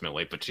character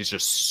ultimately, but she's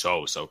just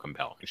so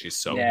compelling. She's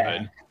so yeah,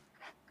 good.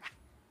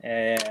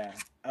 yeah.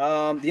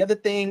 The other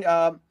thing,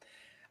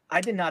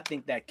 I did not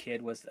think that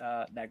kid was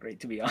that great,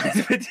 to be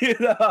honest with you.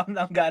 Though I'm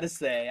gotta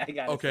say, I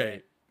gotta Okay,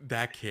 say,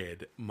 that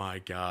kid, my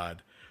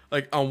God.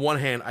 Like, on one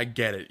hand, I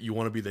get it. You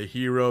want to be the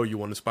hero, you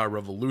want to inspire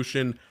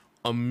revolution.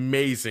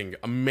 Amazing,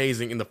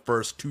 amazing in the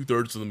first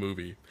 2/3 of the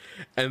movie.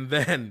 And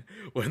then,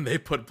 when they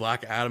put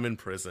Black Adam in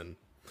prison,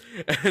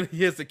 and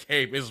he has a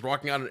cape, he's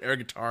rocking out an air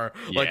guitar,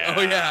 like, Yeah.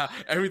 oh yeah,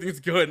 everything's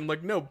good. I'm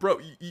like, no, bro,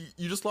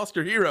 you just lost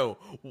your hero.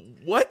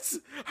 What?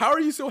 How are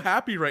you so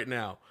happy right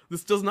now?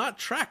 This does not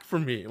track for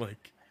me.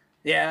 Like,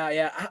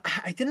 yeah.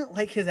 I didn't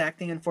like his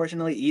acting,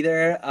 unfortunately,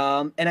 either.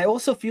 And I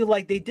also feel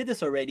like they did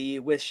this already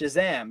with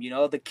Shazam. You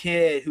know, the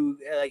kid who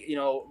like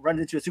runs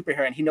into a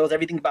superhero and he knows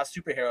everything about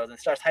superheroes and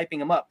starts hyping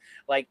him up.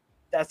 Like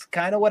that's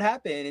kind of what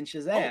happened in oh,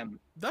 Shazam.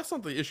 that's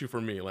not the issue for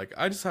me. Like,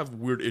 I just have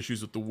weird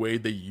issues with the way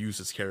they use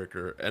his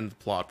character and the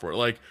plot for it.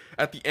 Like,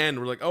 at the end,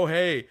 we're like, oh,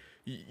 hey,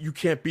 you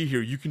can't be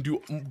here. You can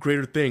do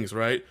greater things,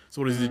 right?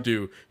 So what does he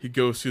do? He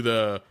goes to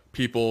the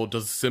people,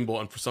 does a symbol,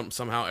 and for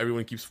somehow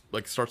everyone keeps,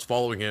 like, starts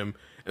following him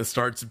and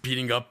starts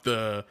beating up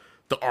the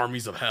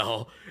armies of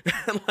hell.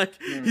 And, like,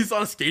 he's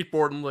on a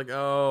skateboard, and I'm like,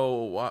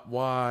 oh,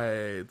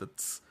 why?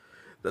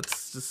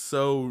 That's just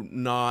so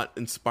not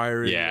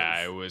inspiring.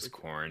 Yeah, it was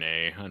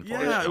corny,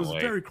 unfortunately. Yeah, it was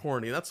very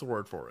corny. That's the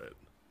word for it.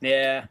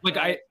 Yeah,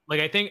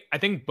 I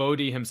think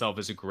Bodhi himself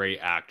is a great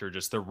actor,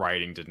 just the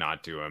writing did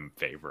not do him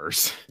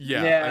favors.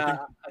 Yeah, Yeah, I think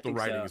I the think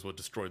writing so. is what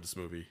destroyed this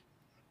movie.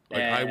 Like,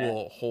 Yeah. I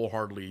will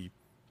wholeheartedly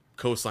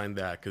co-sign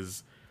that,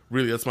 because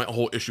really that's my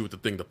whole issue with the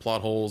thing. The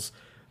plot holes,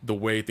 the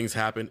way things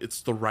happen,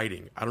 it's the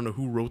writing. I don't know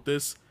who wrote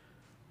this.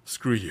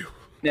 Screw you.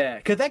 Yeah,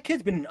 because that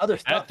kid's been in other I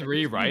stuff. had three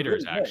He's been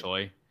writers really good.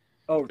 actually.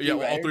 Oh, Yeah,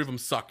 well, all writers? three of them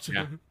sucked.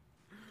 Yeah.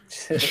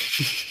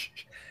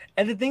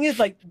 And the thing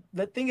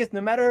is,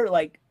 no matter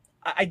like,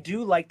 I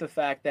do like the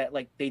fact that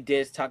like they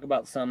did talk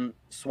about some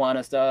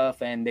Swana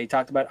stuff and they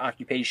talked about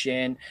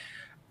occupation,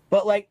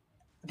 but like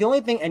the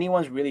only thing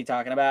anyone's really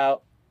talking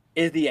about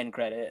is the end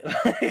credit.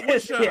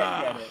 It's the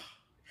end credit.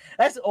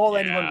 That's all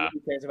anyone Yeah.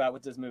 really cares about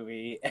with this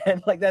movie,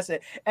 and like that's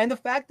it. And the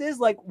fact is,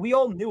 like we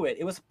all knew it.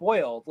 It was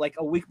spoiled like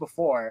a week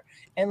before,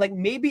 and like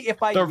maybe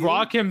if I The knew,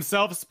 Rock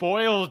himself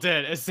spoiled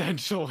it,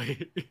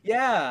 essentially.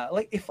 yeah,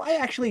 like if I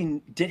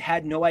actually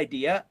had no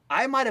idea,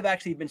 I might have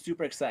actually been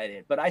super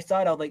excited. But I saw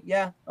it, I was like,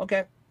 yeah,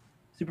 okay,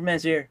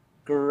 Superman's here,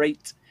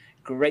 great.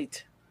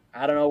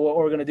 I don't know what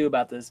we're gonna do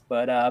about this,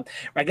 but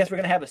I guess we're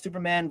gonna have a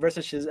Superman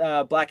versus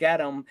Black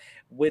Adam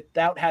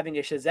without having a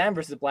Shazam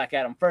versus Black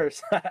Adam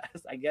first.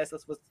 I guess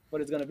that's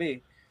what it's gonna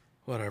be.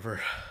 Whatever.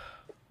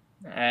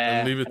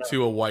 And leave it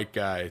to a white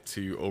guy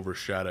to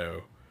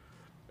overshadow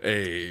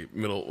a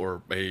middle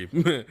or a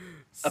POC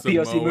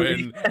movie.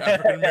 Samoan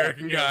African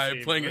American guy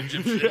POC playing movie.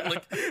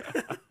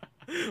 Egyptian.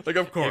 Like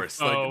of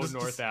course. Like, Oh, just-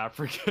 North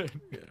African.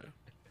 Yeah.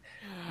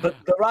 But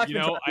The Rock's You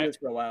been know, trying to do this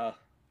for a while.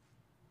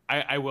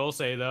 I will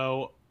say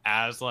though,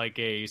 as like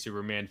a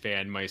Superman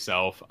fan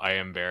myself, I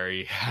am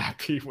very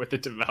happy with the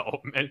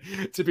development.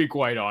 To be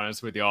quite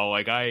honest with y'all,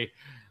 like I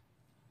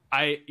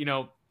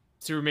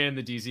Superman in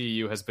the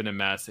DCU has been a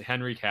mess.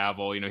 Henry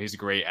Cavill, he's a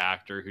great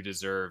actor who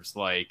deserves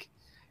like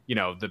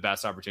the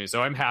best opportunity.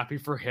 So I'm happy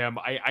for him.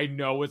 I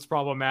know it's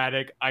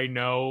problematic. I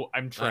know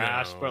I'm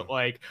trash, know. but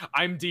like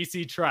I'm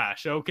DC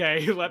trash.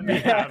 Okay, let me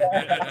have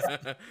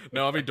it.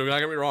 No, I mean, do not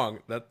get me wrong.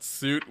 That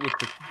suit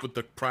with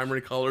the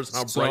primary colors and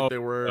how So bright they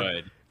were.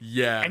 good.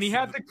 Yeah. And he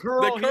had the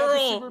curl. The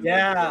curl.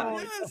 Yeah.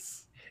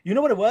 Yes. You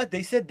know what it was?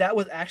 They said that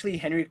was actually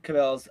Henry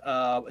Cavill's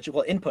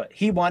input.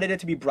 He wanted it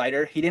to be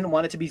brighter. He didn't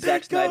want it to be Zack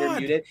Thank Snyder God.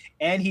 muted,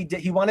 and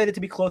he wanted it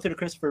to be closer to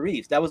Christopher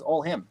Reeves. That was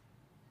all him.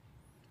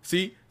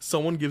 See,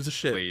 someone gives a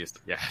shit. Please,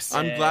 yes.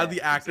 I'm Yeah, glad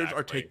the actors are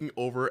exactly. taking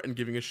over and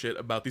giving a shit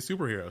about these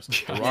superheroes.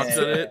 The Yeah. Rock's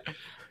in it.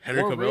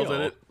 Henry More Cavill's in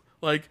real. it.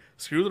 Like,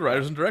 screw the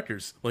writers and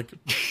directors. Like,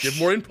 give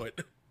more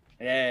input.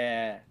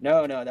 Yeah,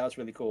 no, that was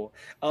really cool.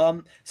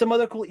 Some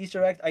other cool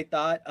Easter eggs I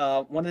thought.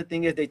 One of the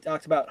things is they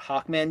talked about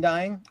Hawkman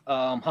dying.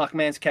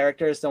 Hawkman's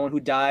character is someone who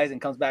dies and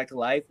comes back to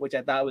life, which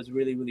I thought was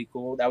really, really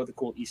cool. That was a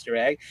cool Easter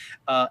egg.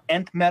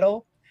 Nth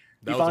Metal.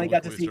 That We was finally a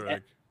got cool to see. Easter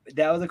egg.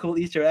 That was a cool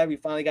Easter egg. We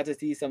finally got to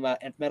see some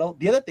Nth Metal.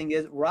 The other thing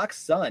is Rock's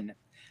son,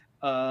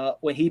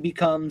 when he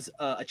becomes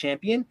a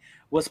champion,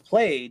 was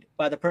played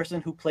by the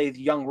person who plays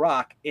Young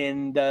Rock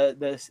in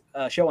the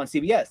show on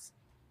CBS.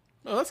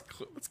 Oh,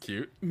 that's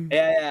cute.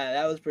 Yeah,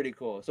 that was pretty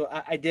cool. So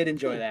I did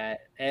enjoy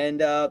that. And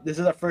this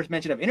is our first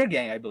mention of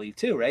Intergang, I believe,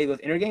 too, right? Was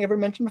Intergang ever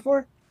mentioned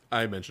before?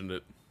 I mentioned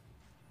it.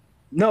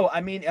 No,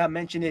 I mean, I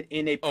mentioned it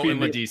in a in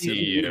the previous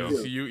DCU.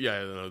 DCU?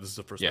 Yeah, no, this is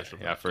the first mention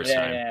of that. First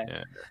time.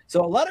 Yeah.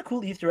 So a lot of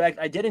cool Easter eggs.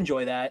 I did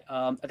enjoy that.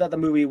 I thought the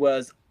movie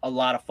was a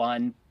lot of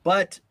fun,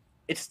 but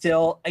it's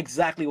still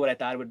exactly what I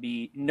thought it would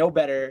be. No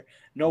better,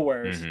 no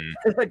worse.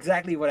 Mm-hmm.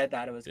 Exactly what I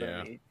thought it was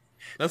going to be.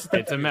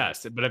 It's a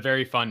mess, but a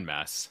very fun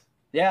mess.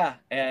 Yeah.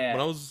 When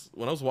I was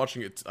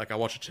watching it, like I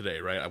watched it today,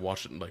 right? I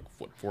watched it in like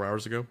 4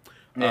 hours ago.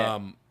 Yeah.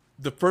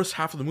 The first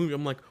half of the movie,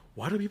 I'm like,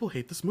 why do people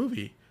hate this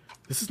movie?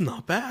 This is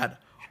not bad.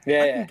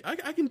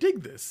 I can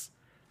dig this,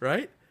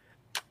 right?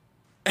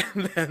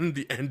 And then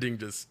the ending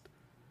just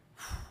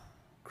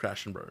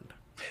crashed and burned.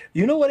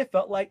 You know what it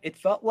felt like? It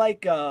felt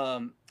like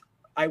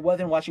I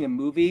wasn't watching a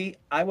movie.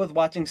 I was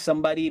watching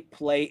somebody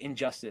play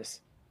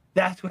Injustice.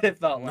 That's what it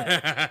felt like.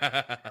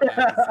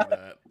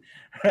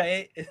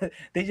 Right?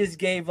 They just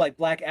gave like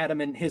Black Adam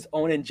and his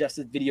own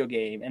Injustice video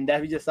game, and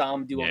that we just saw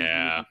him do.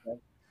 Yeah.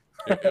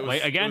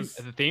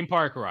 The theme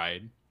park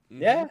ride.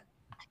 Yeah.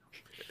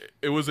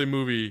 It was a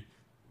movie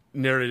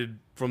narrated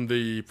from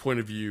the point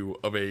of view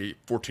of a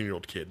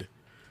 14-year-old kid.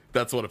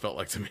 That's what it felt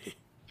like to me.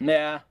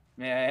 Yeah.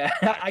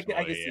 I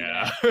can see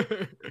that.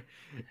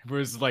 It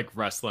was like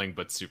wrestling,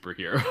 but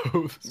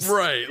superheroes.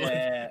 Right.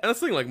 And that's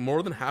the thing, like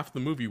more than half the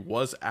movie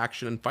was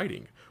action and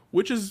fighting,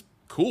 which is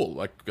cool.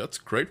 Like that's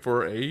great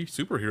for a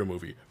superhero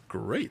movie.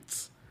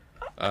 Great.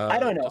 I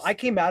don't know. I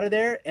came out of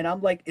there and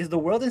I'm like, is the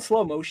world in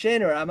slow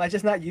motion or am I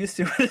just not used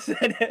to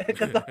it?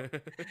 Because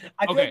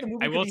I feel like the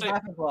movie could be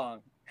half as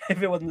long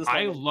if it wasn't this.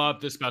 I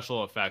love the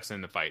special effects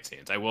in the fight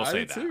scenes. I will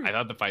say that. Too. I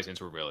thought the fight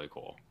scenes were really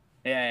cool.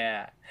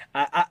 Yeah.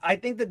 I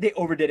think that they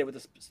overdid it with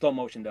the slow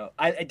motion though.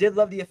 I did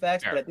love the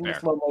effects, but I think the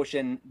slow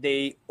motion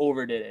they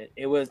overdid it.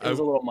 It was a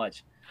little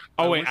much.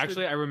 Oh wait,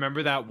 actually, I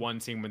remember that one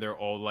scene when they're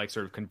all like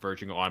sort of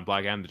converging on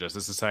Black Adam, the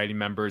Justice Society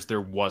members.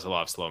 There was a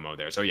lot of slow mo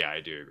there, so yeah,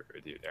 I do agree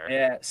with you there.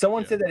 Yeah,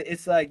 someone said that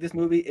it's like this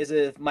movie is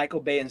if Michael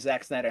Bay and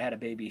Zack Snyder had a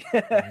baby.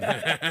 Like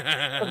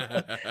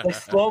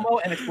slow mo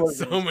and explosions.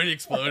 So many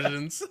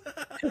explosions.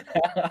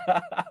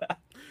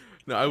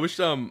 No, I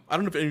wish. I don't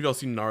know if any of y'all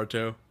seen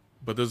Naruto,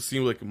 but there's a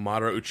scene where like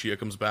Madara Uchiha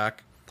comes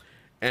back,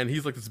 and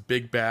he's like this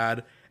big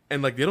bad,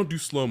 and like they don't do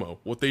slow mo.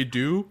 What they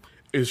do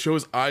is show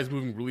his eyes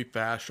moving really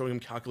fast, showing him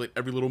calculate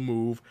every little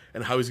move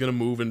and how he's gonna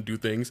move and do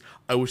things.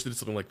 I wish they did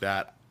something like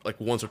that, like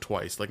once or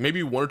twice. Like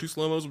maybe 1 or 2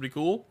 slow mos would be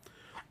cool,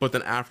 but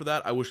then after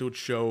that, I wish it would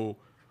show,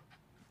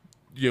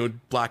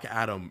 Black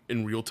Adam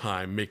in real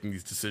time making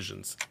these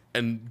decisions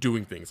and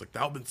doing things. Like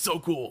that would have been so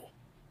cool.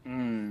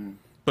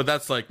 But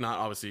that's like not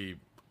obviously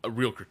a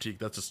real critique.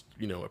 That's just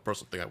a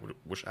personal thing I would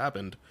wish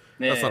happened.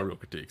 Yeah. That's not a real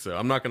critique, so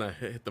I'm not gonna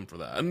hit them for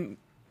that. And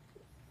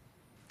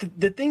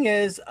the thing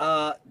is,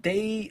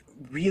 they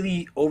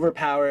really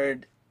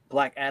overpowered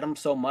Black Adam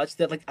so much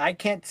that like I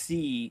can't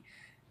see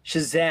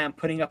Shazam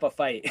putting up a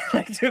fight.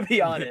 Like to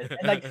be honest,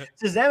 and like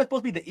Shazam is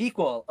supposed to be the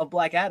equal of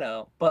Black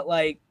Adam, but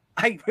like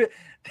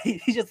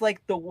he's just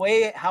like the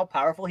way how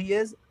powerful he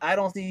is. I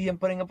don't see him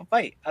putting up a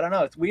fight. I don't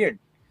know. It's weird.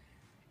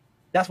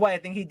 That's why I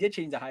think he did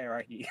change the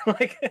hierarchy.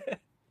 Like,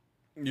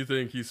 you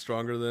think he's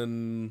stronger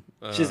than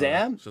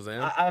Shazam?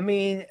 Shazam? I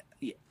mean,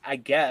 I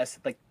guess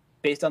like.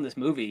 Based on this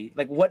movie,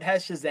 like what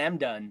has Shazam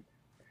done?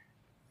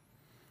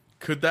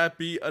 Could that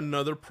be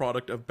another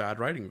product of bad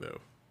writing, though?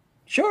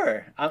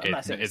 Sure, I'm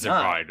not saying it's a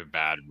product of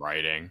bad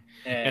writing.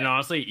 Yeah. And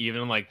honestly,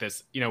 even like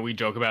this, we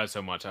joke about it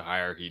so much, a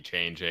hierarchy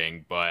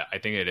changing, but I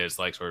think it is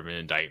like sort of an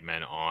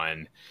indictment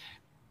on,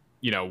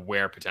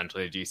 where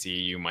potentially the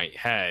DCU might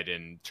head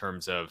in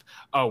terms of,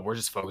 we're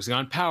just focusing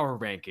on power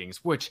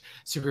rankings, which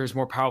superhero is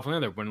more powerful than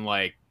the other. When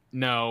like.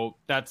 No,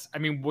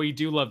 we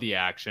do love the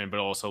action, but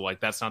also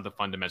like that's not the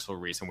fundamental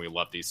reason we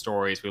love these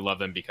stories. We love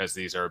them because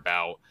these are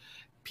about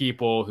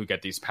people who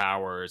get these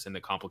powers and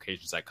the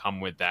complications that come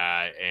with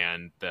that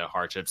and the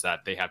hardships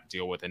that they have to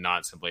deal with, and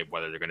not simply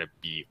whether they're going to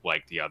be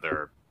like the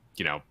other,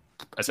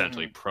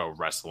 essentially pro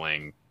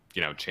wrestling,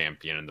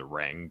 champion in the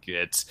ring.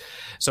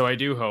 So I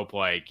do hope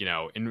like,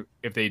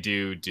 if they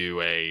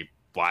do a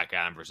Black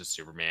Adam versus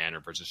Superman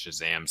or versus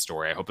Shazam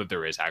story, I hope that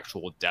there is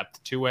actual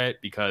depth to it,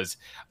 because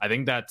I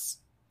think that's,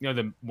 one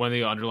of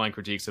the underlying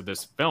critiques of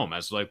this film,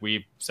 as like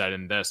we've said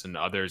in this and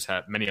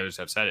many others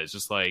have said, it's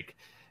just like,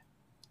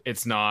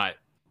 it's not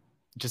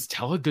just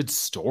tell a good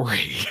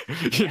story,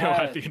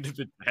 at the end of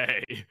the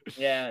day.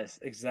 Yes,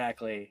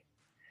 exactly.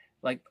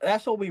 Like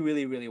that's what we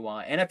really, really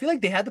want. And I feel like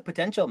they had the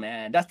potential,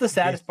 man. That's the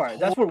saddest part.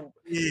 That's where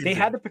they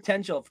had the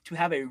potential to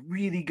have a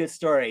really good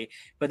story,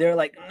 but they're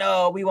like,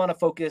 no, we want to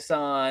focus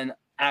on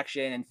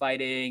action and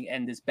fighting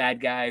and this bad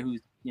guy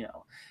who's,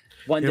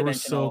 They were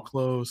so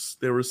close.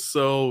 They were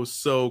so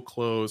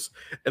close.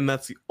 And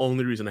that's the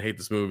only reason I hate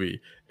this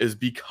movie, is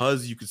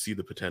because you could see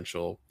the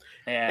potential.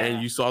 Yeah.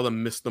 And you saw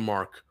them miss the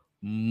mark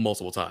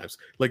multiple times.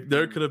 Like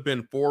there could have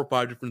been 4 or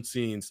 5 different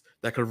scenes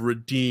that could have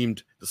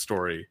redeemed the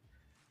story,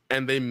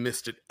 and they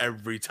missed it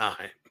every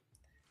time.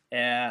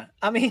 Yeah,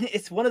 I mean,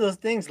 it's one of those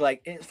things.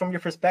 Like, it's from your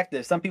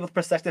perspective. Some people's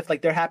perspective,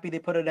 like they're happy they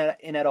put it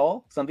in at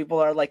all. Some people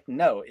are like,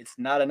 no, it's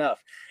not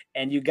enough,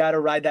 and you got to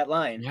ride that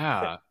line.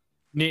 Yeah.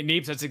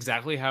 Neeps, that's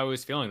exactly how I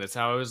was feeling. That's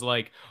how I was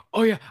like,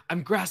 oh yeah,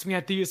 I'm grasping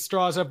at these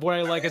straws of what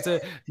I like as a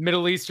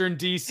Middle Eastern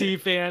DC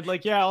fan.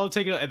 Like, yeah, I'll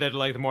take it. And then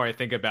like the more I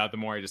think about it, the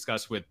more I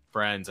discuss with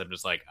friends, I'm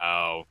just like,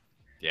 oh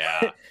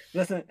yeah.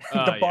 Listen,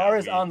 the bar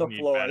is on the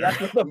floor. That's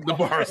what The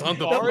bar is on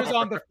the bar is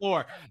on the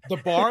floor. The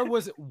bar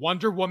was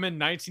Wonder Woman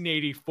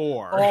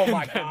 1984. Oh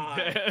my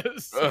god.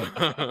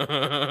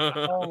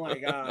 Oh my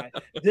god.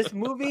 This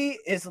movie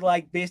is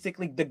like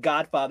basically The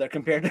Godfather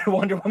compared to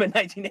Wonder Woman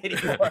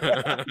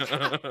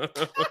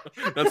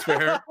 1984. That's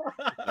fair.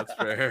 That's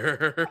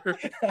fair.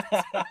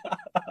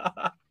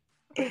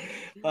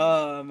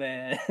 Oh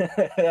man,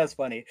 that's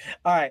funny.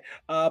 All right,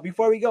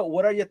 before we go,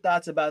 what are your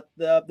thoughts about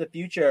the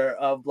future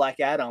of Black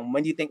Adam?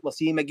 When do you think we'll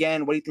see him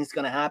again? What do you think is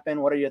going to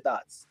happen? What are your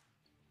thoughts?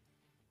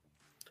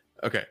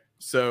 Okay,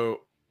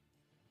 so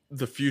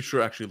the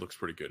future actually looks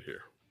pretty good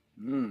here.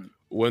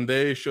 When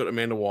they showed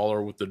Amanda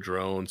Waller with the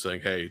drone saying,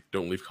 hey,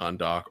 don't leave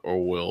Kahndaq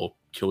or we'll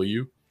kill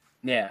you.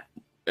 Yeah.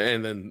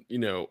 And then,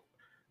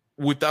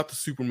 without the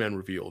Superman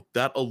reveal,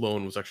 that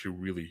alone was actually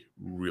really,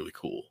 really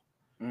cool.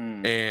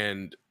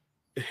 And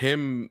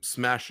him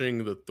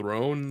smashing the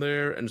throne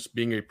there and just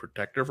being a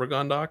protector for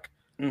Kahndaq,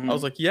 I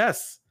was like,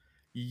 yes,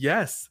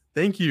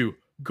 thank you.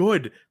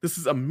 Good. This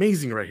is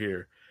amazing right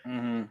here.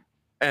 And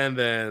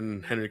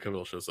then Henry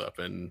Cavill shows up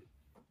and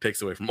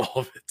takes away from all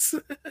of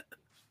it.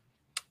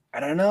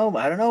 I don't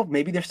know.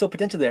 Maybe there's still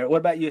potential there. What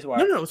about you, Swar?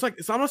 No.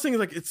 I'm not saying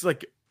it's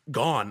like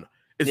gone.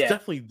 It's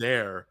definitely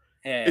there.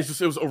 Yeah. It's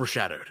just it was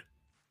overshadowed.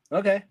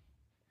 Okay.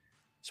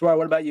 Swar,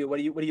 what about you? What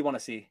do you want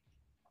to see?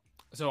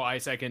 So I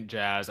second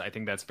Jazz. I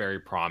think that's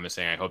very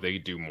promising. I hope they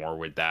do more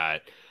with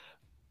that.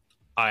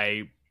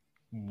 I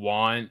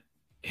want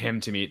him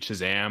to meet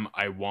Shazam.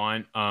 I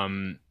want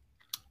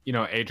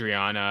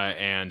Adriana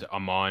and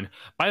Amon.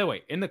 By the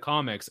way, in the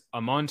comics,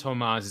 Amon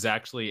Tomas is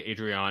actually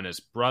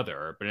Adriana's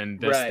brother, but in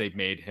this they've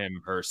made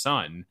him her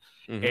son.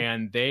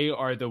 And they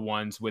are the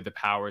ones with the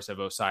powers of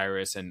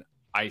Osiris and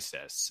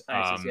Isis.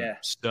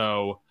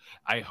 So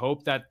I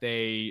hope that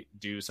they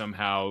do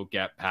somehow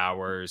get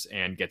powers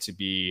and get to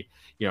be,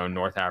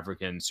 North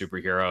African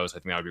superheroes. I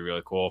think that would be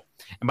really cool.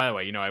 And by the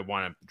way, I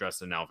want to address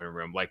the elephant in the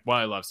room. Like, while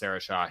I love Sarah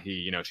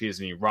Shahi, she is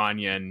an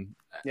Iranian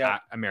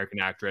American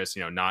actress,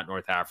 not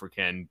North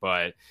African,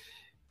 but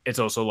it's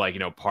also like,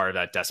 part of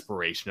that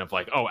desperation of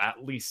like, oh,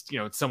 at least,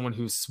 it's someone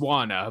who's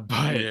Swana,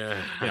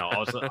 but,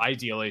 also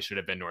ideally should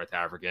have been North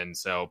African.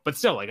 So, but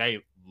still, like, I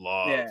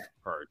love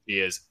her. She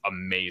is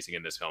amazing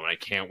in this film, and I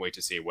can't wait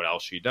to see what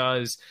else she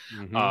does.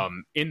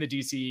 In the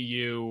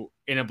DCEU,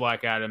 in a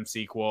Black Adam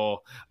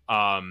sequel,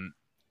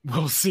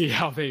 we'll see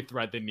how they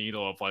thread the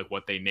needle of like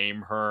what they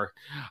name her.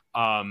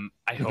 I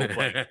hope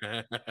like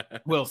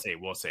we'll see.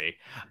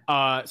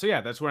 So yeah,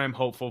 that's what I'm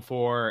hopeful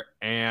for,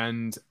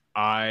 and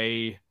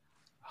I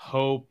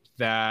hope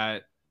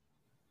that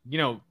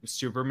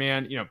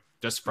Superman,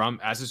 just from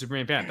as a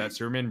Superman fan, that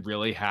Superman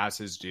really has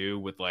his due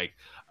with like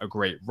a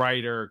great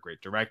writer, great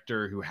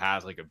director who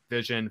has like a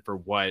vision for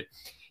what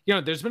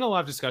there's been a lot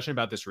of discussion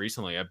about this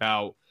recently,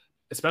 about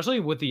especially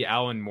with the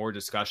Alan Moore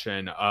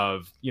discussion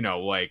of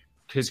like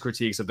his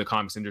critiques of the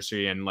comics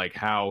industry and like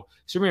how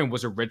Superman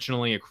was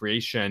originally a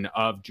creation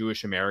of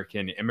Jewish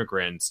American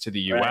immigrants to the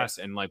US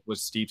and like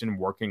was steeped in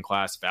working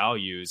class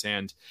values.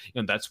 And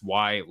that's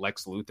why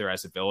Lex Luthor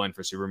as a villain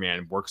for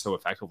Superman works so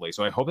effectively.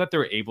 So I hope that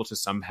they're able to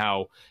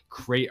somehow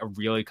create a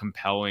really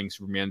compelling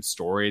Superman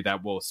story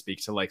that will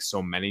speak to like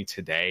so many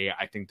today.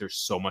 I think there's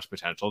so much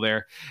potential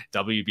there.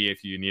 WB,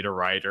 if you need a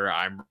writer,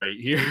 I'm right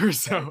here.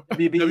 So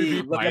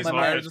WB, look at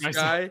my this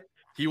guy.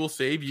 He will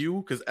save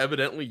you because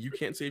evidently you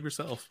can't save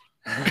yourself.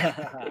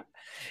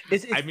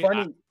 It's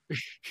funny.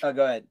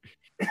 Go ahead.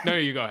 No,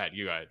 you go ahead,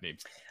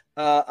 Neebs.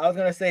 I was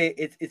gonna say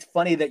it's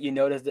funny that you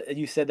noticed that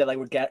you said that like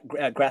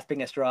we're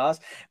grasping at straws,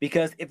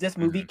 because if this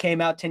movie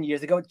came out 10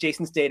 years ago,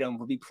 Jason Statham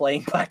would be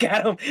playing Black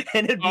Adam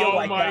and it'd be a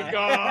white guy.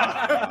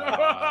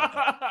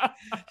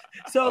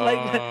 Oh my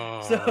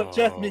god! So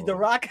trust me, The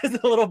Rock is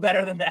a little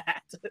better than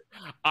that.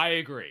 I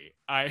agree.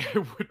 I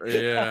would.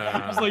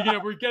 Yeah. It's like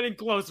we're getting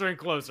closer and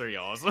closer,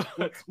 y'all. So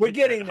we're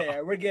getting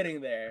there. We're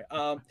getting there.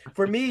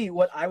 For me,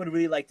 what I would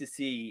really like to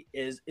see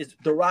is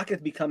The Rock is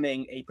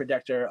becoming a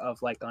protector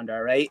of like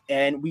Gondar, right?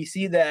 And we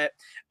see that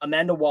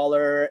Amanda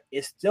Waller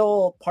is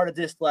still part of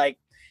this like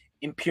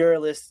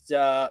imperialist,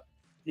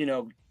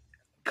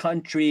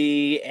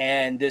 country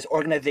and this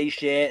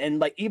organization, and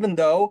like even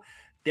though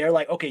they're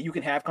like, okay, you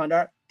can have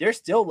Gondar, they're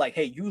still like,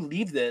 hey, you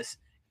leave this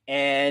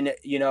and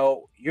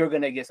you're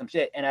gonna get some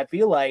shit. And I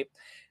feel like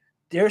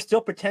there's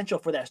still potential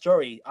for that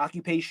story,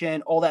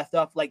 occupation, all that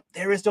stuff. Like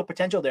there is still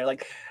potential there.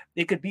 Like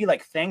it could be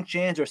like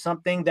sanctions or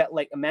something that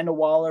like Amanda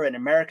Waller and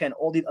America and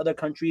all these other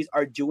countries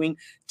are doing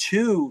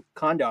to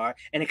Gondar,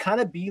 and it kind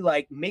of be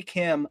like make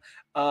him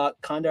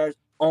Gondar's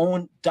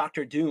own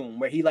Doctor Doom,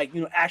 where he like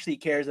actually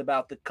cares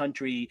about the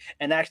country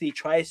and actually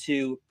tries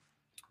to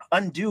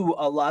undo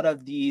a lot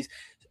of these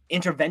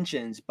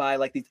interventions by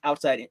like these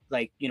outside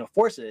like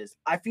forces,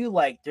 I feel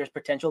like there's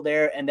potential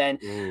there. And then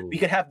we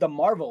could have the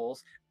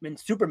Marvels and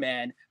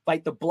Superman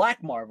fight the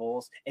Black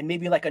Marvels and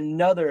maybe like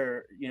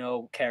another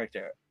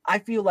character. I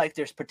feel like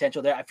there's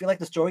potential there. I feel like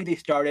the story they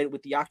started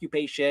with the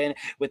occupation,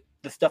 with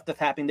the stuff that's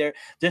happening there,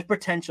 there's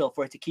potential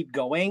for it to keep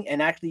going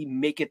and actually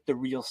make it the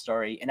real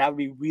story. And that would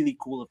be really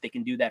cool if they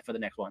can do that for the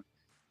next one.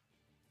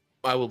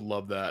 I would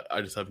love that.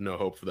 I just have no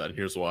hope for that, and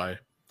here's why.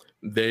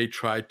 They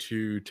tried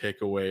to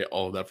take away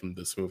all of that from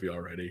this movie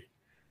already.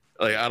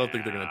 Like, I don't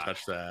think they're gonna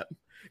touch that.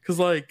 Because,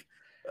 like,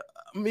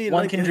 I mean,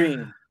 one can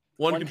dream.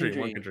 One can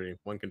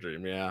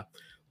dream. Yeah.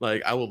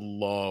 Like, I would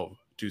love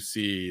to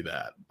see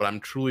that, but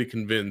I'm truly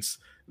convinced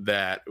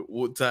that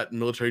what's that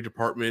military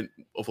department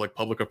of like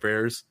public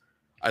affairs,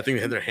 I think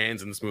they had their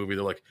hands in this movie.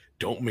 They're like,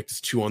 don't make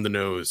this too on the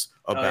nose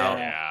about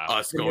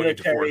us going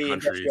into foreign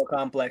countries.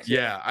 Complex,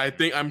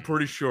 I'm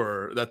pretty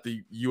sure that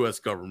the US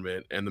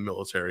government and the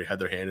military had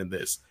their hand in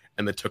this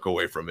and they took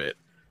away from it,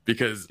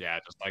 because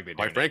just like they do,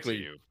 quite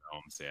frankly,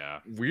 films,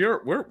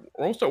 we're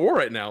almost at war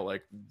right now.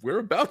 Like, we're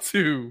about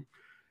to,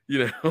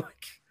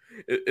 like,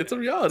 it's a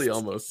reality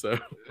almost. So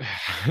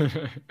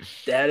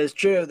that is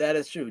true.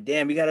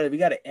 Damn, we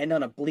gotta end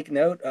on a bleak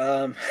note.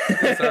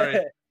 Sorry,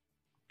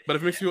 but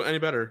if it makes you feel any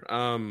better,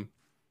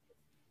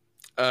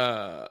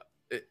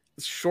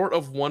 short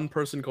of one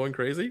person going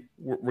crazy,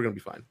 we're gonna be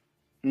fine.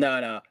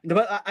 No,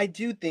 but I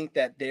do think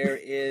that there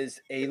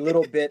is a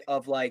little bit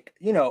of like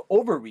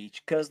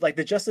overreach, because like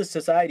the Justice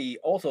Society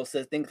also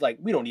says things like,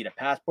 we don't need a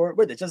passport,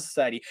 we're the Justice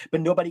Society, but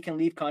nobody can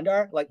leave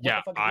Kandahar. Like,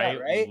 what the fuck is that,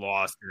 right?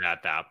 Lost it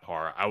at that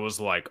part. I was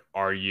like,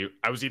 are you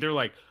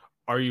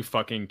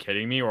fucking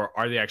kidding me, or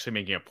are they actually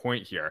making a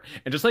point here?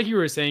 And just like you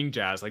were saying,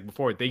 Jazz, like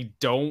before, they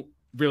don't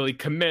really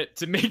commit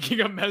to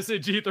making a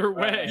message either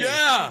way.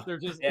 Yeah, they're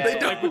just they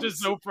don't, which is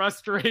so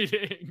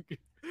frustrating.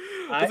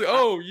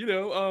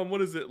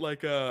 What is it,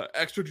 like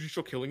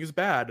extrajudicial killing is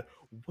bad.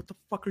 What the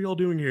fuck are y'all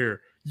doing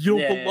here? You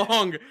don't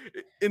belong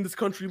in this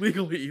country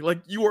legally.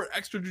 Like, you are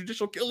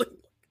extrajudicial killing.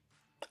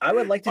 I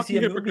would like to see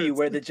a movie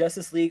where the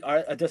Justice League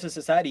or Justice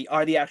Society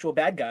are the actual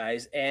bad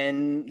guys,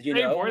 and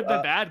they weren't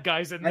the bad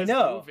guys in this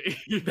movie.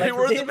 They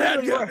were the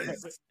bad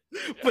guys.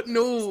 But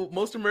no,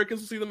 most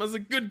Americans will see them as the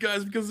good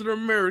guys because they're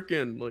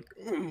American. Like,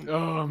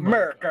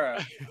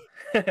 America.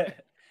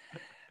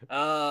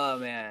 Oh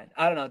man,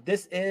 I don't know.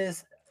 This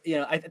is,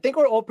 I think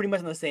we're all pretty much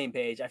on the same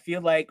page. I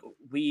feel like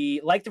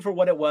we liked it for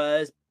what it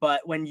was,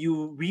 but when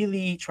you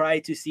really try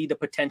to see the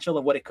potential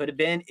of what it could have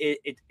been,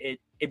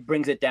 it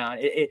brings it down.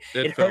 It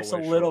hurts a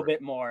little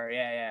bit more.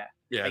 Yeah,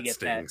 it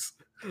stings.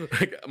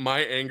 Like, my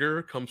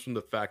anger comes from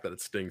the fact that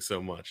it stings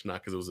so much,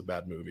 not because it was a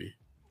bad movie.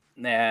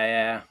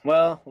 Yeah.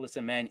 Well,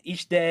 listen, man.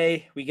 Each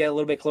day we get a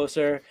little bit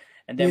closer,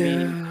 and then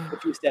we a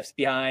few steps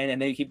behind,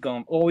 and then you keep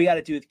going. All we got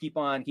to do is keep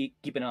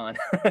it on.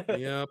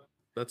 Yep.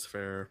 That's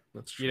fair.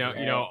 That's true.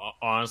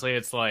 Honestly,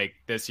 it's like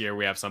this year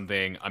we have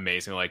something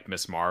amazing like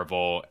Miss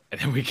Marvel,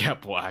 and then we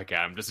get Black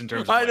Adam. Just in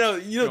terms of, I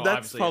know,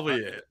 that's probably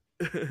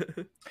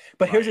it.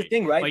 But here's the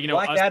thing, right? Like,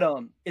 Black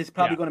Adam is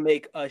probably going to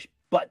make a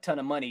butt ton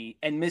of money,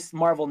 and Miss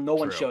Marvel, no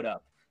one showed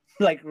up.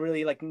 Like,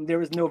 really, like there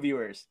was no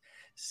viewers.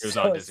 It was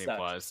on Disney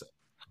Plus.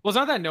 Well, it's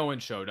not that no one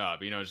showed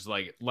up. Just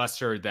like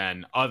lesser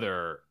than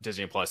other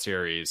Disney Plus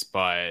series,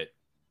 but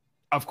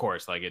of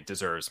course, like, it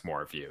deserves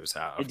more views.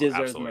 It deserves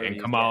absolutely. More and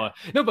views, Kamala.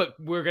 Yeah. No, but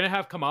we're gonna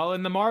have Kamala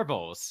in the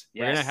Marvels.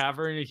 Yes. We're gonna have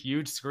her in a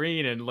huge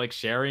screen and like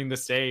sharing the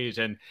stage,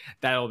 and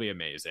that'll be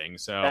amazing.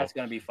 So that's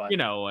gonna be fun.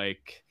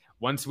 Like,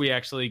 once we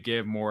actually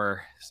give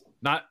more,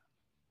 not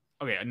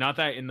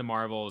that in the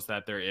Marvels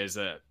that there is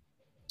a,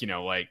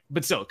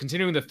 but still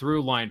continuing the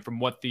through line from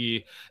what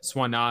the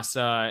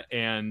Swanasa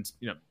and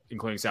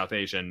including South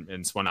Asian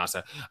and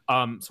Swanasa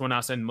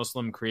and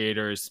Muslim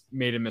creators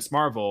made in Miss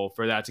Marvel,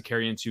 for that to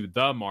carry into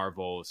the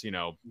Marvels,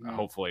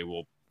 hopefully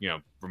will,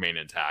 remain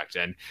intact.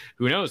 And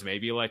who knows,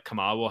 maybe like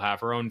Kamala will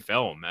have her own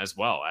film as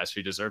well, as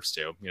she deserves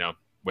to,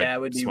 with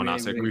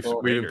Swanasa. Really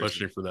cool. We've been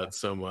pushing for that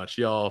so much.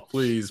 Y'all,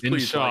 please,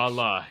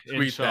 Inshallah.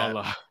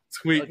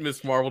 Tweet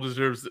Miss Marvel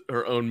deserves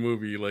her own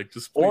movie. Like,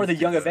 just or the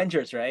Young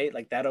Avengers, right?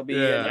 Like, that'll be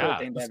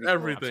thing.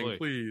 Everything, cool.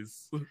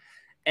 please.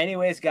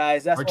 Anyways,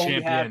 guys, that's our all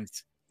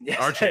champions. We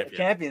have. Our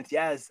champions,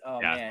 yes.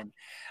 Oh man.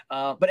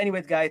 But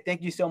anyways, guys,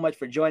 thank you so much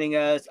for joining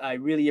us. I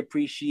really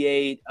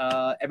appreciate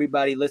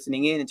everybody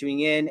listening in and tuning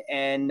in,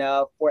 and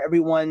for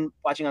everyone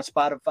watching on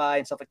Spotify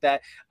and stuff like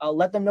that,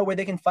 let them know where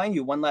they can find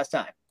you one last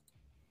time.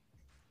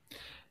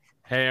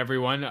 Hey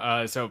everyone,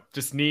 so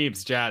just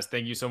Neebs, Jazz,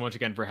 thank you so much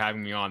again for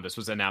having me on. This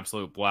was an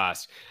absolute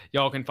blast.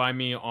 Y'all can find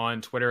me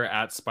on Twitter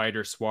at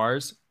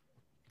SpiderSwars,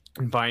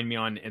 and find me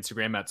on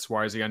Instagram at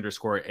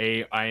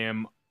Swarzy_A. I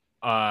am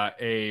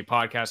a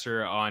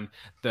podcaster on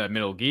the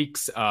Middle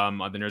Geeks, on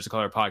the Nerds of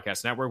Color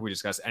Podcast Network. We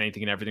discuss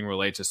anything and everything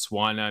related to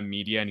Swana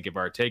media and give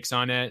our takes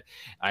on it.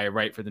 I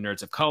write for the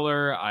Nerds of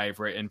Color. I've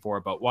written for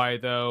About Why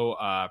Though,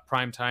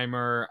 Prime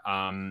Timer,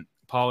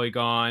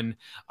 Polygon,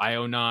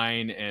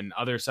 IO9, and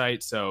other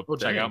sites. So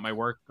check out my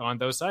work on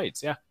those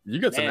sites. Yeah, you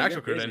got some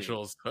actual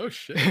credentials. Oh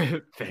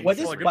shit! What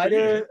does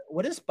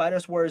Spider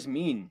Swars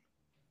mean?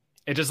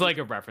 It's just like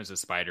a reference to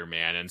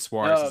Spider-Man, and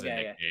Suarez Oh, is a okay,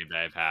 nickname that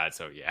I've had.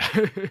 So yeah.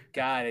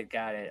 Got it.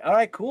 Got it. All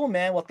right, cool,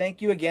 man. Well,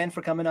 thank you again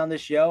for coming on the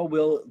show.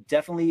 We'll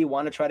definitely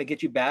want to try to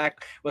get you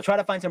back. We'll try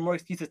to find some more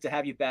excuses to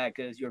have you back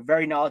because you're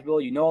very knowledgeable.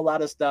 You know a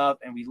lot of stuff,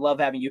 and we love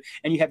having you.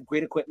 And you have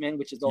great equipment,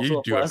 which is also You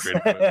a do have plus. great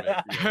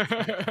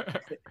equipment.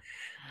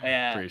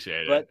 Yeah.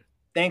 Appreciate But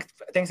it.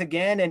 thanks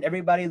again, and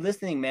everybody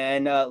listening,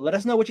 man. Let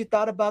us know what you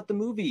thought about the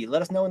movie.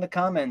 Let us know in the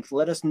comments.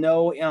 Let us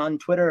know on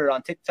Twitter,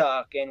 on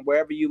TikTok, and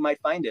wherever you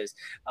might find us.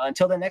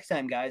 Until the next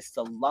time, guys.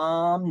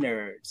 Salaam,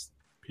 nerds.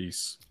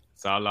 Peace.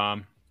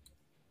 Salaam.